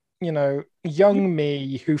like, young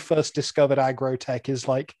me who first discovered agrotech is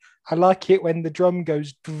like, I like it when the drum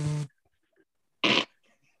goes. It's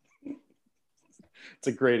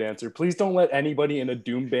a great answer. Please don't let anybody in a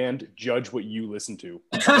Doom band judge what you listen to.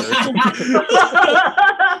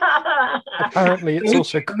 Apparently, it's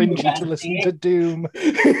also cringy to listen to Doom.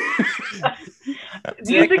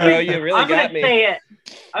 Music bro, is, you really I'm gonna got me. say it.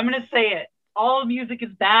 I'm gonna say it. All music is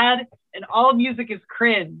bad, and all music is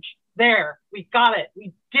cringe. There, we got it.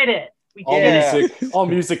 We did it. We All did Yeah. it. all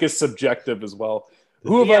music is subjective as well.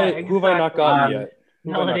 Who have I not gotten yet?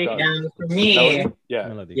 Who have I not Melody. gotten? Now, for me, Melody? Yeah.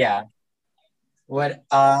 Melody. yeah. What?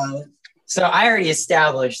 So I already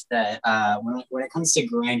established that when it comes to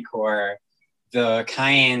grindcore, the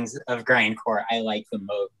kind of grindcore I like the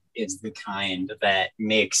most is the kind that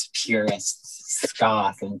makes purists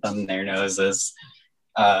scoff and thumb their noses.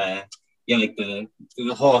 Like the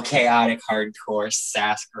whole chaotic hardcore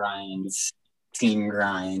sass grinds, scene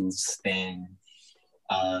grinds thing.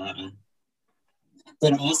 But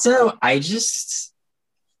also, I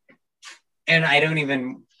don't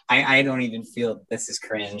even feel this is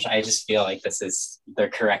cringe. I just feel like this is the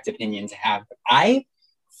correct opinion to have. I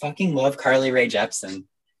fucking love Carly Rae Jepsen.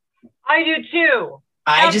 I do too.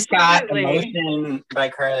 I just got Absolutely. Emotion by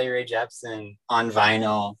Carly Rae Jepsen on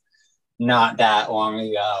vinyl not that long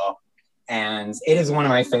ago. And it is one of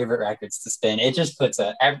my favorite records to spin. It just puts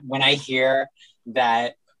when I hear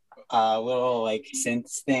that little like synth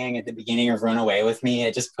thing at the beginning of Run Away With Me,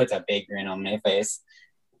 it just puts a big grin on my face.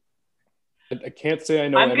 I can't say I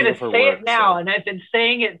know I'm any gonna of her say work. it now, so- and I've been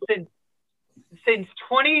saying it since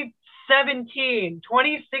 2017,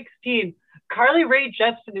 2016. Carly Rae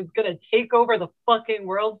Jepsen is gonna take over the fucking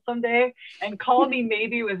world someday, and Call Me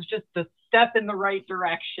Maybe was just a step in the right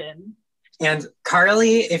direction. And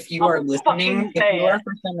Carly, if you are I'll listening, fucking say if you are it.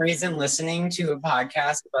 for some reason listening to a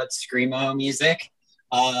podcast about screamo music,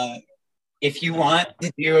 if you want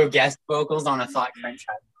to do guest vocals on a Thought Crime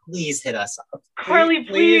track, please hit us up. Carly,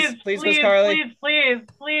 Please, please, Miss Carly. please.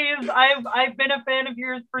 I've been a fan of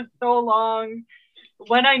yours for so long.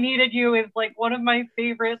 When I Needed You is like one of my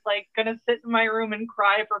favorite, like gonna sit in my room and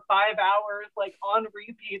cry for 5 hours, like on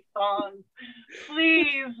repeat songs.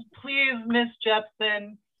 Please, Miss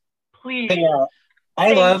Jepsen, please. Yeah,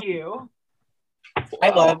 Thank you. I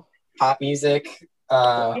love pop music.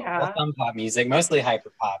 Yeah. Well, some pop music, mostly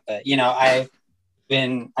hyper pop. But I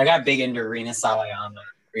got big into Rina Sawayama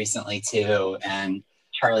recently too, and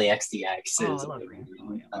Charlie XDX Oh, is. I love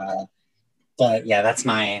Rina But yeah, that's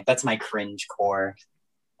my cringe core.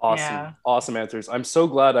 Awesome. Yeah. Awesome answers. I'm so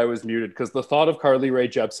glad I was muted because the thought of Carly Rae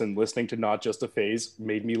Jepsen listening to Not Just a Phase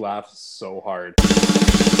made me laugh so hard.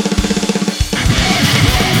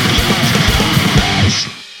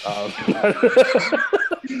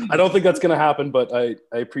 I don't think that's going to happen, but I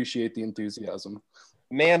appreciate the enthusiasm.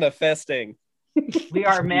 Manifesting. We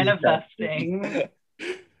are manifesting.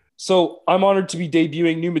 So I'm honored to be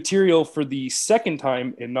debuting new material for the second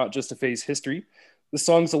time in Not Just a Phase history. The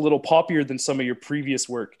song's a little poppier than some of your previous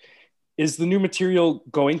work. Is the new material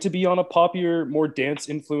going to be on a poppier, more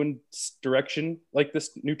dance-influenced direction like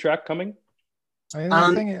this new track coming? I mean,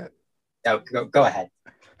 the thing is, Go ahead.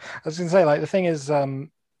 I was going to say, like, the thing is,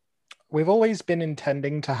 we've always been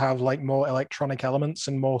intending to have like more electronic elements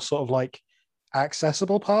and more sort of like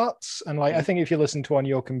accessible parts. And like, I think if you listen to on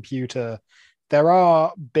your computer, there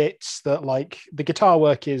are bits that like the guitar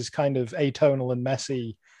work is kind of atonal and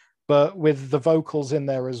messy, but with the vocals in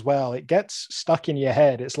there as well, it gets stuck in your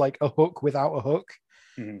head. It's like a hook without a hook.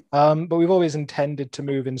 Mm-hmm. But we've always intended to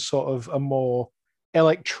move in sort of a more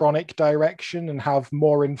electronic direction and have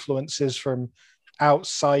more influences from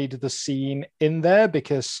outside the scene in there,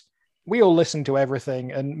 because we all listen to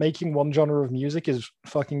everything and making one genre of music is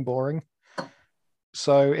fucking boring.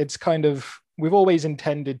 So it's kind of, we've always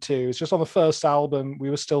intended to. It's just on the first album, we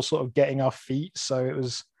were still sort of getting our feet. So it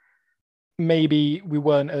was, maybe we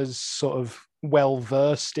weren't as sort of well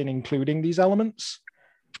versed in including these elements.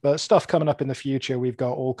 But stuff coming up in the future, we've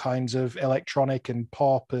got all kinds of electronic and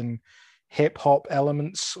pop and hip hop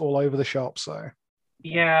elements all over the shop. So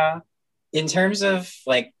Yeah. In terms of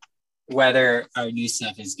like whether our new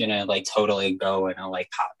stuff is gonna like totally go in a like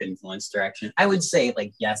pop influence direction, I would say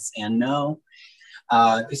like yes and no.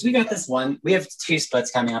 Because we have two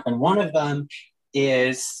splits coming up, and one of them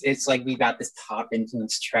it's like we got this pop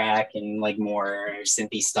influence track and like more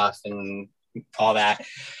synthy stuff and all that.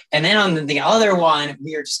 And then on the other one,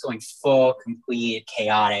 we are just going full, complete,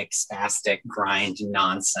 chaotic, spastic grind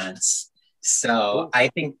nonsense. So I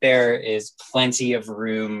think there is plenty of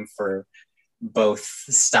room for both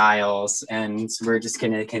styles, and we're just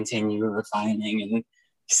going to continue refining and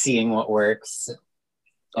seeing what works.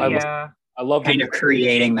 I I love kind of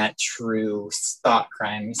creating that true thought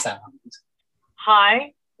crime sound.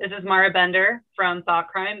 Hi, this is Mara Bender from Thought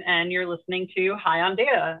Crime, and you're listening to High on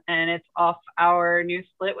Data, and it's off our new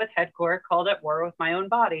split with Headcore called At War with My Own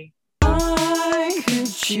Body. I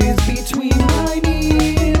could choose between my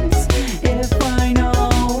needs if I know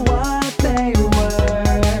what they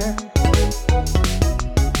were.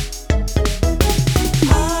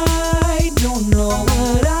 I don't know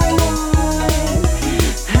what I want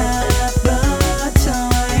half the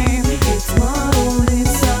time. It's muddled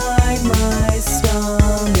inside my stomach.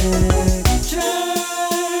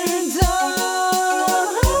 Turns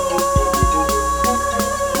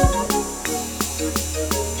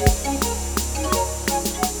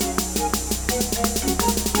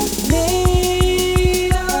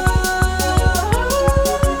made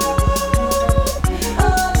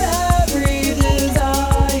of every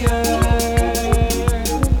desire.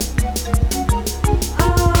 I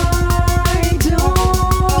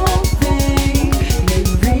don't think you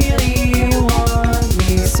really want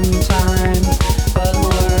me sometime, but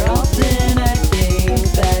more often I think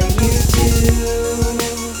that you do.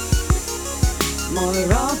 More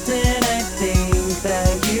often I think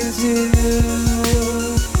that you do.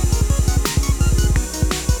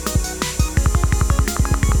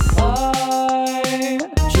 I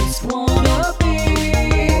just wanna be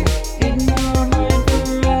in your mind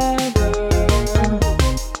forever.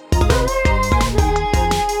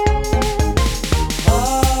 I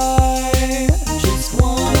just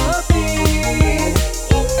wanna be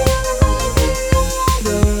in your mind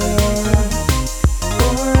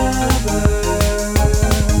forever.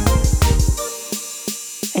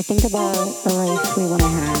 I think about the life we want to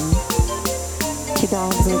have. 2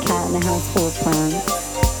 dogs and a cat in a house full of plants.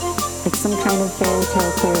 Like some kind of fairy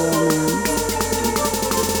tale queer romance.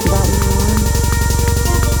 About me,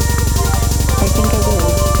 I think I do.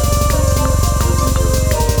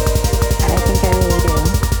 I think I really do.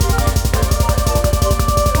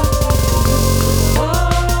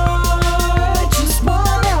 I just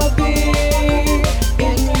wanna be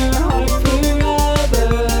in your heart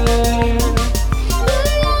forever.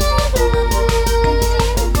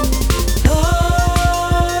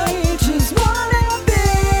 I just wanna be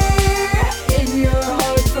in your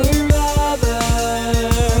heart forever.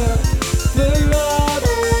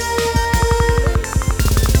 Forever.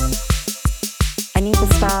 I need to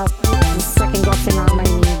stop second guessing all my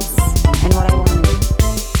needs and what I want.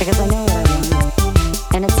 Because I know what I want.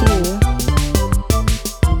 And it's you.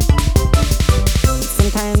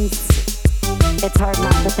 Sometimes it's hard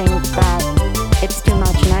not to think that it's too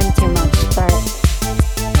much and I'm too much, but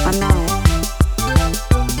I'm not.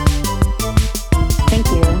 Thank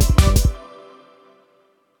you.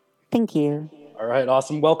 Thank you. All right,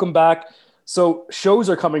 awesome. Welcome back. So shows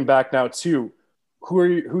are coming back now too. Who are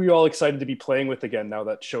you all excited to be playing with again now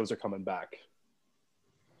that shows are coming back?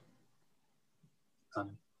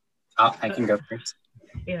 I can go first.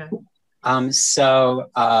 Yeah.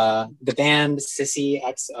 So the band Sissy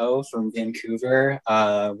XO from Vancouver,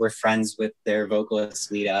 we're friends with their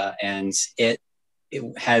vocalist Lita, and it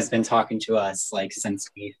has been talking to us like since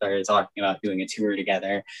we started talking about doing a tour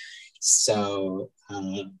together. So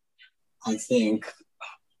I think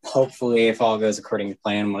hopefully, if all goes according to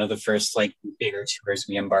plan, one of the first like bigger tours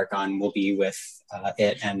we embark on will be with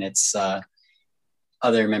it and its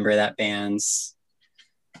other member of that band's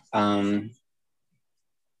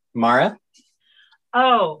Mara.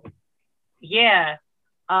 Oh, yeah.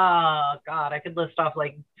 Oh, God, I could list off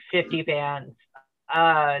like 50 bands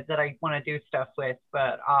that I want to do stuff with,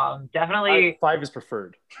 but definitely. 5 is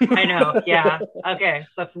preferred. I know, yeah. Okay,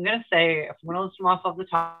 so if I'm going to list them off the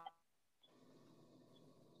top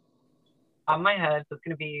of my head, so it's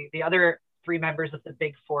going to be the other 3 members of the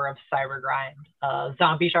big 4 of Cybergrind,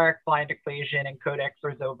 Zombie Shark, Blind Equation, and Codex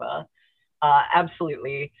Orzova.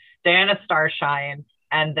 Absolutely. Diana Starshine,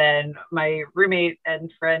 and then my roommate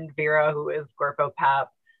and friend Vera, who is Gorpo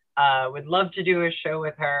Pap. Would love to do a show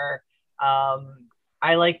with her.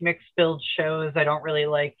 I like mixed build shows. I don't really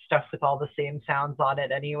like stuff with all the same sounds on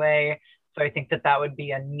it anyway. So I think that would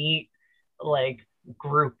be a neat like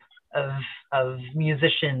group of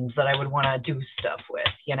musicians that I would want to do stuff with,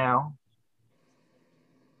 you know?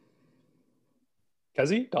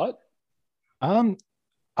 Kezi, Dot?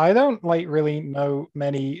 I don't like really know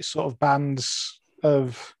many sort of bands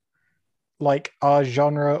of like our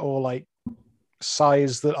genre or like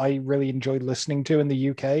size that I really enjoyed listening to in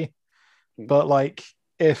the UK. But like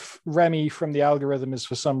if Remy from The Algorithm is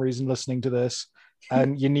for some reason listening to this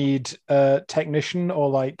and you need a technician or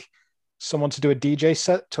like someone to do a DJ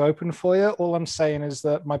set to open for you, all I'm saying is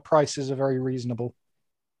that my prices are very reasonable.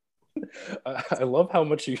 I love how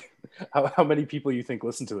much how many people you think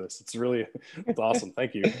listen to this. It's awesome.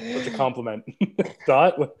 Thank you. Such a compliment.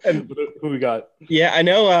 Dot, who we got? Yeah, I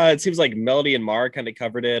know it seems like Melody and Mar kind of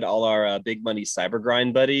covered it, all our big money cyber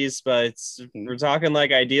grind buddies, but we're talking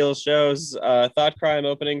like ideal shows. Thought Crime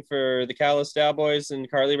opening for the Callous Cowboys and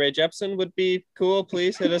Carly Rae Jepsen would be cool.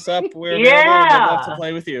 Please hit us up. We're available. We'd love to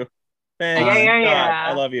play with you. Thanks. Yeah.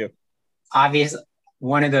 I love you. Obviously,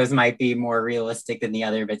 one of those might be more realistic than the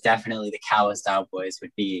other, but definitely the Callous Cowboys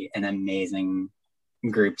would be an amazing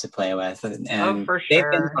group to play with. And for they've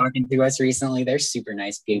sure. been talking to us recently. They're super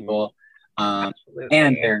nice people. Absolutely.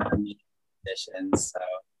 And they're musicians. So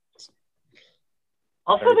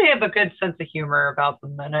Also, they have a good sense of humor about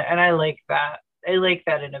them, and I like that. I like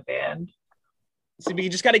that in a band. So you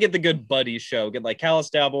just got to get the good buddies show. Get like Callous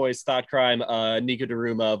Cowboys, Thought Crime, Nico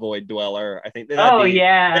Daruma, Void Dweller. I think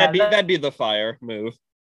that'd be the fire move.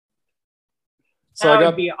 So that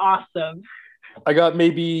would be awesome. I got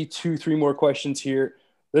maybe 2-3 more questions here.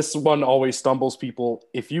 This one always stumbles people.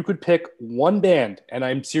 If you could pick one band, and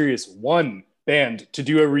I'm serious, one band to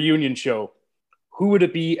do a reunion show, who would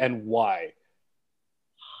it be and why?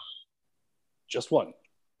 Just one.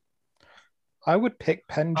 I would pick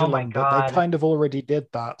Pendulum, but they kind of already did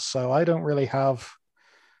that, so I don't really have,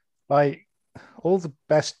 like, all the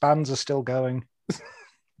best bands are still going. It's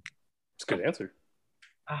a good answer.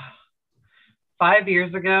 5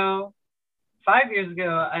 years ago,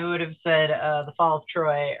 I would have said The Fall of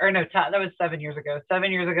Troy. Or no, that was 7 years ago.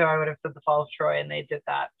 7 years ago, I would have said The Fall of Troy, and they did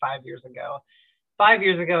that 5 years ago. 5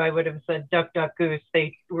 years ago, I would have said Duck Duck Goose.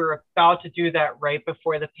 They were about to do that right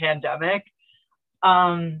before the pandemic.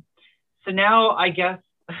 So now I guess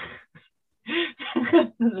this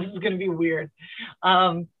is going to be weird.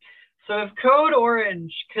 So if Code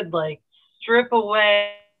Orange could like strip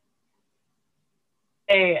away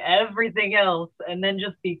everything else and then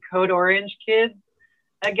just be Code Orange kids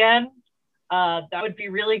again, that would be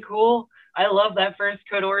really cool. I love that first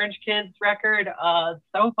Code Orange Kids record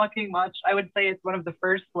so fucking much. I would say it's one of the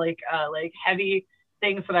first like heavy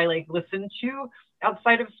things that I like listened to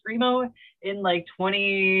outside of Screamo in like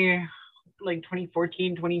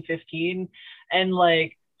 2014, 2015, and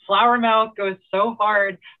like Flower Mouth goes so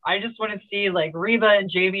hard. I just want to see like Reba and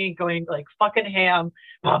Jamie going like fucking ham.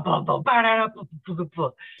 I'm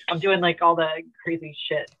doing like all the crazy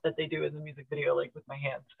shit that they do in the music video, like with my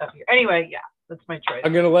hands up here. Anyway, yeah, that's my choice.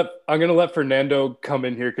 I'm gonna let Fernando come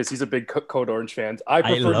in here because he's a big Code Orange fan. I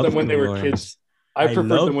preferred them when they were kids. I preferred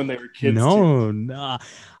them when they were kids. No,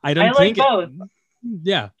 I don't think both.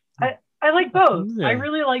 Yeah. I like both. Yeah. I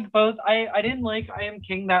really like both. I didn't like I Am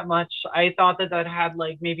King that much. I thought that had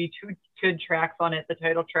like maybe 2 good tracks on it, the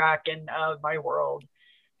title track and My World.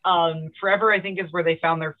 Forever, I think, is where they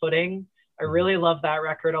found their footing. I really love that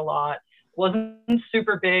record a lot. Wasn't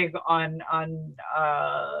super big on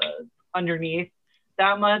Underneath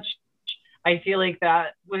that much. I feel like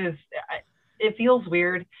that was, it feels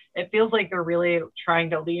weird. It feels like they're really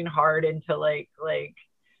trying to lean hard into like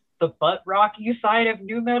the butt rocky side of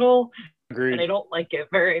nu metal. Agreed. And I don't like it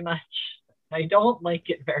very much.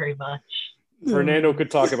 Fernando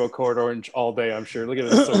could talk about Code Orange all day, I'm sure. Look at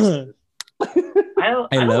this. So I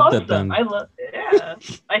love that them. band.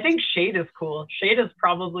 I think Shade is cool. Shade is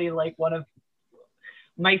probably like one of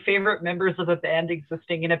my favorite members of a band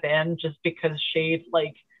existing in a band, just because Shade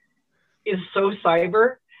like is so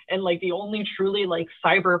cyber, and like the only truly like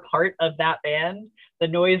cyber part of that band, the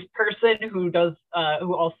noise person who does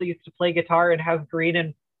who also used to play guitar and has green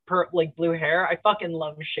and like blue hair. I fucking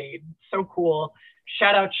love Shade. So cool.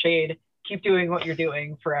 Shout out Shade. Keep doing what you're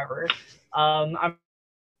doing forever. I'm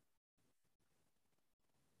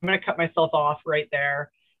gonna cut myself off right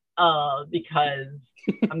there because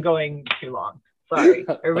I'm going too long. Sorry.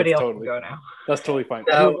 Everybody else can go now. That's totally fine.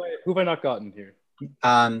 So, who have I not gotten here?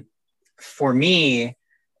 For me,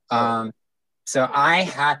 so I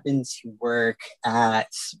happen to work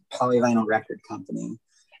at Polyvinyl Record Company,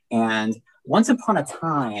 and once upon a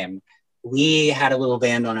time, we had a little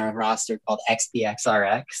band on our roster called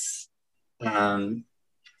XBXRX,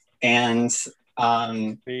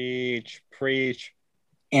 Preach.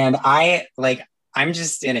 And I'm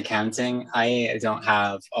just in accounting. I don't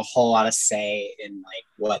have a whole lot of say in like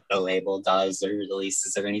what the label does or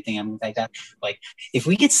releases or anything like that. Like if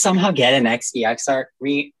we could somehow get an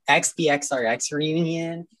XBXRX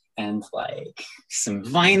reunion and like some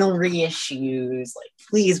vinyl reissues, like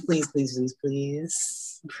please,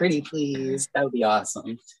 pretty please, that would be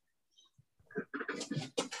awesome.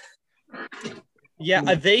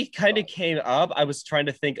 Yeah, they kind of came up. I was trying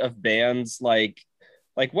to think of bands like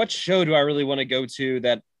what show do I really want to go to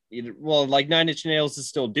that well, like Nine Inch Nails is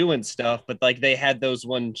still doing stuff, but like they had those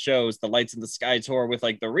one shows, the Lights in the Sky tour with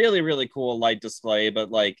like the really, really cool light display.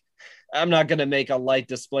 But like, I'm not going to make a light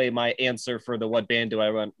display my answer for the what band do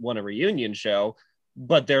I want a reunion show.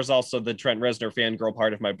 But there's also the Trent Reznor fangirl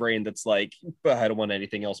part of my brain that's like, I don't want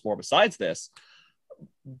anything else more besides this.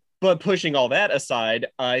 But pushing all that aside,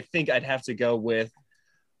 I think I'd have to go with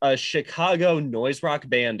a Chicago noise rock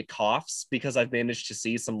band, Coughs, because I've managed to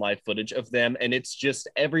see some live footage of them, and it's just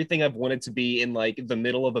everything I've wanted to be in like the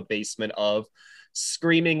middle of a basement of,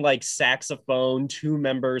 screaming like saxophone, two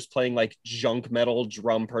members playing like junk metal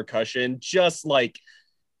drum percussion, just like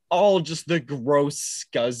all just the gross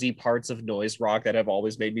scuzzy parts of noise rock that have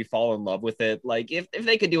always made me fall in love with it. Like if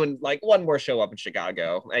they could do like one more show up in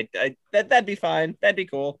Chicago, that'd be fine. That'd be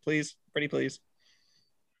cool. Please, pretty please.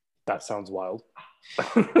 That sounds wild.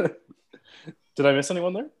 Did I miss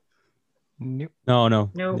anyone there? Nope. No.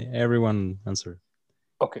 Nope. Everyone answered.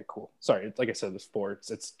 Okay, cool. Sorry, like I said, there's four.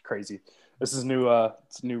 It's crazy. This is new.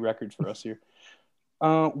 It's new records for us here.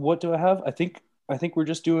 What do I have? I think we're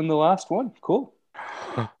just doing the last one. Cool.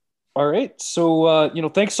 All right. So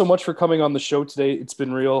thanks so much for coming on the show today. It's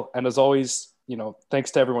been real, and as always,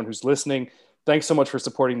 thanks to everyone who's listening. Thanks so much for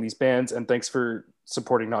supporting these bands, and thanks for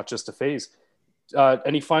supporting Not Just a Phase.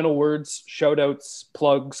 Any final words, shout outs,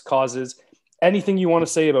 plugs, causes, anything you want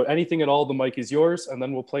to say about anything at all, the mic is yours, and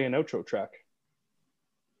then we'll play an outro track.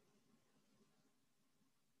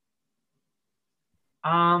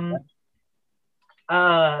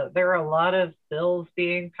 There are a lot of bills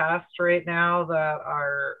being passed right now that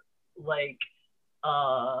are like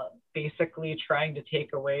basically trying to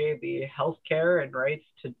take away the healthcare and rights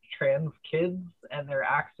to trans kids and their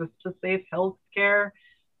access to safe healthcare.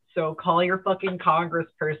 So call your fucking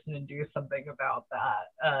congressperson and do something about that.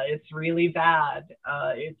 It's really bad.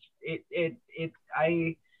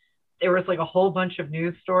 There was like a whole bunch of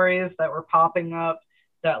news stories that were popping up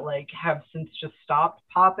that like have since just stopped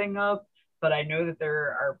popping up. But I know that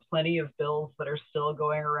there are plenty of bills that are still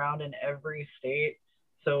going around in every state.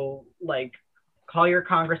 So like call your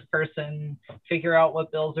congressperson, figure out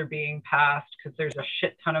what bills are being passed, because there's a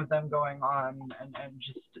shit ton of them going on, and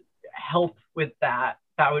just help with that.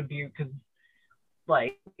 That would be, because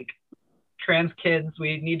like trans kids,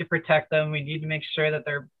 we need to protect them. We need to make sure that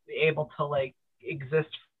they're able to like exist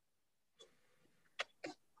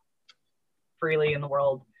freely in the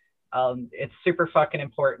world. It's super fucking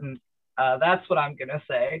important. That's what I'm gonna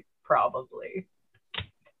say, probably.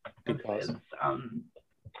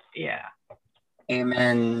 Yeah.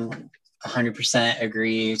 Amen. 100%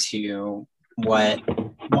 agree to what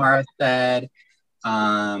Mara said.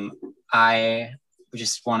 I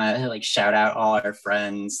just want to like shout out all our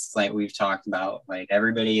friends, like we've talked about, like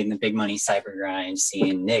everybody in the Big Money Cyber Grind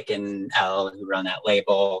scene, Nick and Elle who run that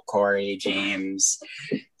label, Corey, James,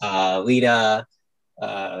 Lita,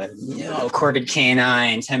 Corded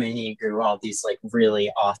Canine, Temini Negro, all these like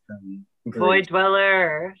really awesome groups. Void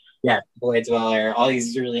Dweller. Yeah, Void Dweller, all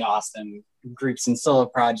these really awesome groups and solo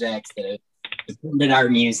projects that have supported our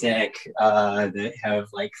music, that have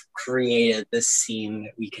like created this scene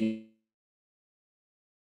that we can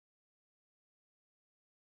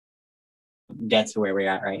get to where we're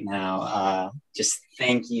at right now. Just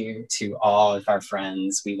thank you to all of our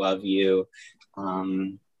friends. We love you.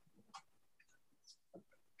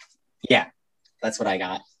 Yeah, that's what I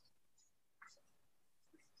got.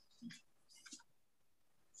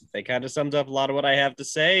 That kind of sums up a lot of what I have to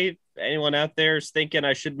say. Anyone out there is thinking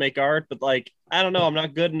I should make art, but like, I don't know, I'm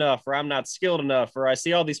not good enough, or I'm not skilled enough, or I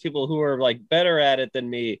see all these people who are like better at it than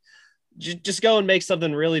me. Just go and make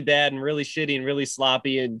something really bad and really shitty and really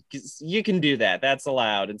sloppy, and you can do that. That's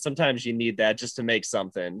allowed. And sometimes you need that just to make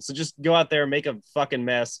something. So just go out there and make a fucking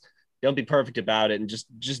mess. Don't be perfect about it, and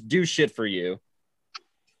just do shit for you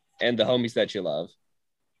and the homies that you love.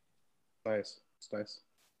 Nice. It's nice.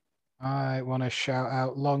 I want to shout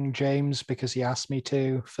out Long James because he asked me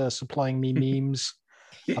to for supplying me memes,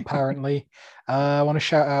 apparently. I want to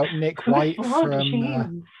shout out Nick White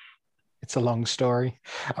from... it's a long story.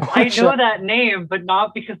 I know that name, but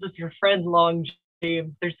not because of your friend Long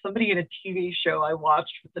James. There's somebody in a TV show I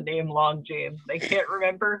watched with the name Long James. I can't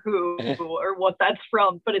remember who or what that's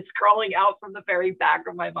from, but it's crawling out from the very back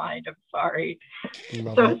of my mind. I'm sorry.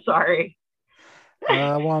 Sorry.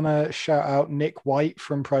 I want to shout out Nick White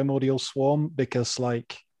from Primordial Swarm because,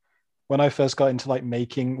 like, when I first got into like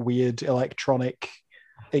making weird electronic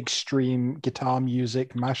extreme guitar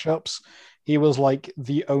music mashups, he was like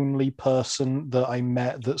the only person that I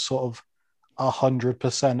met that sort of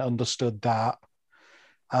 100% understood that.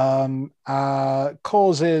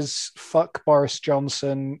 Causes, fuck Boris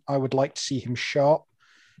Johnson. I would like to see him shot.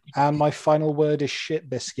 And my final word is shit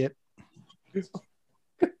biscuit.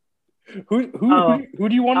 Who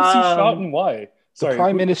do you want to see shot and why? The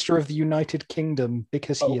Prime Minister of the United Kingdom,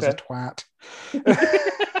 because he is a twat.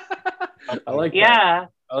 I like that. Yeah.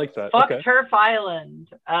 I like that. Fuck Okay. Turf Island.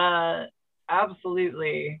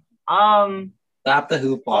 Absolutely. Stop the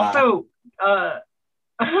hoopla. Also,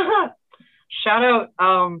 shout out,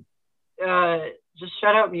 just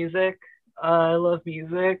shout out music. I love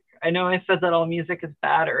music. I know I said that all music is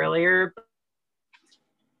bad earlier,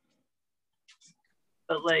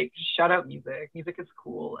 but like, shout out music. Music is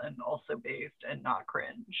cool and also based and not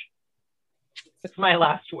cringe. It's my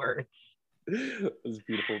last words. That's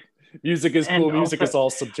beautiful. Music is And cool. Music also- is all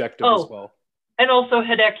subjective as well. And also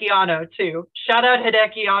Hideki Anno too. Shout out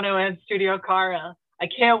Hideki Anno and Studio Kara. I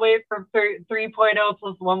can't wait for 3.0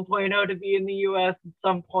 plus 1.0 to be in the US at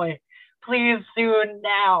some point. Please, soon,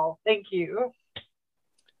 now. Thank you.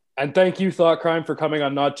 And thank you, Thought Crime, for coming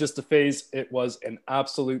on Not Just a Phase. It was an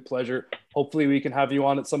absolute pleasure. Hopefully we can have you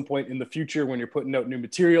on at some point in the future when you're putting out new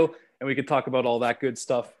material and we can talk about all that good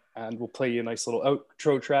stuff. And we'll play you a nice little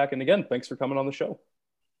outro track. And again, thanks for coming on the show.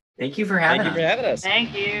 Thank you for having us. Thank you for having us.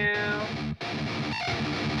 Thank you.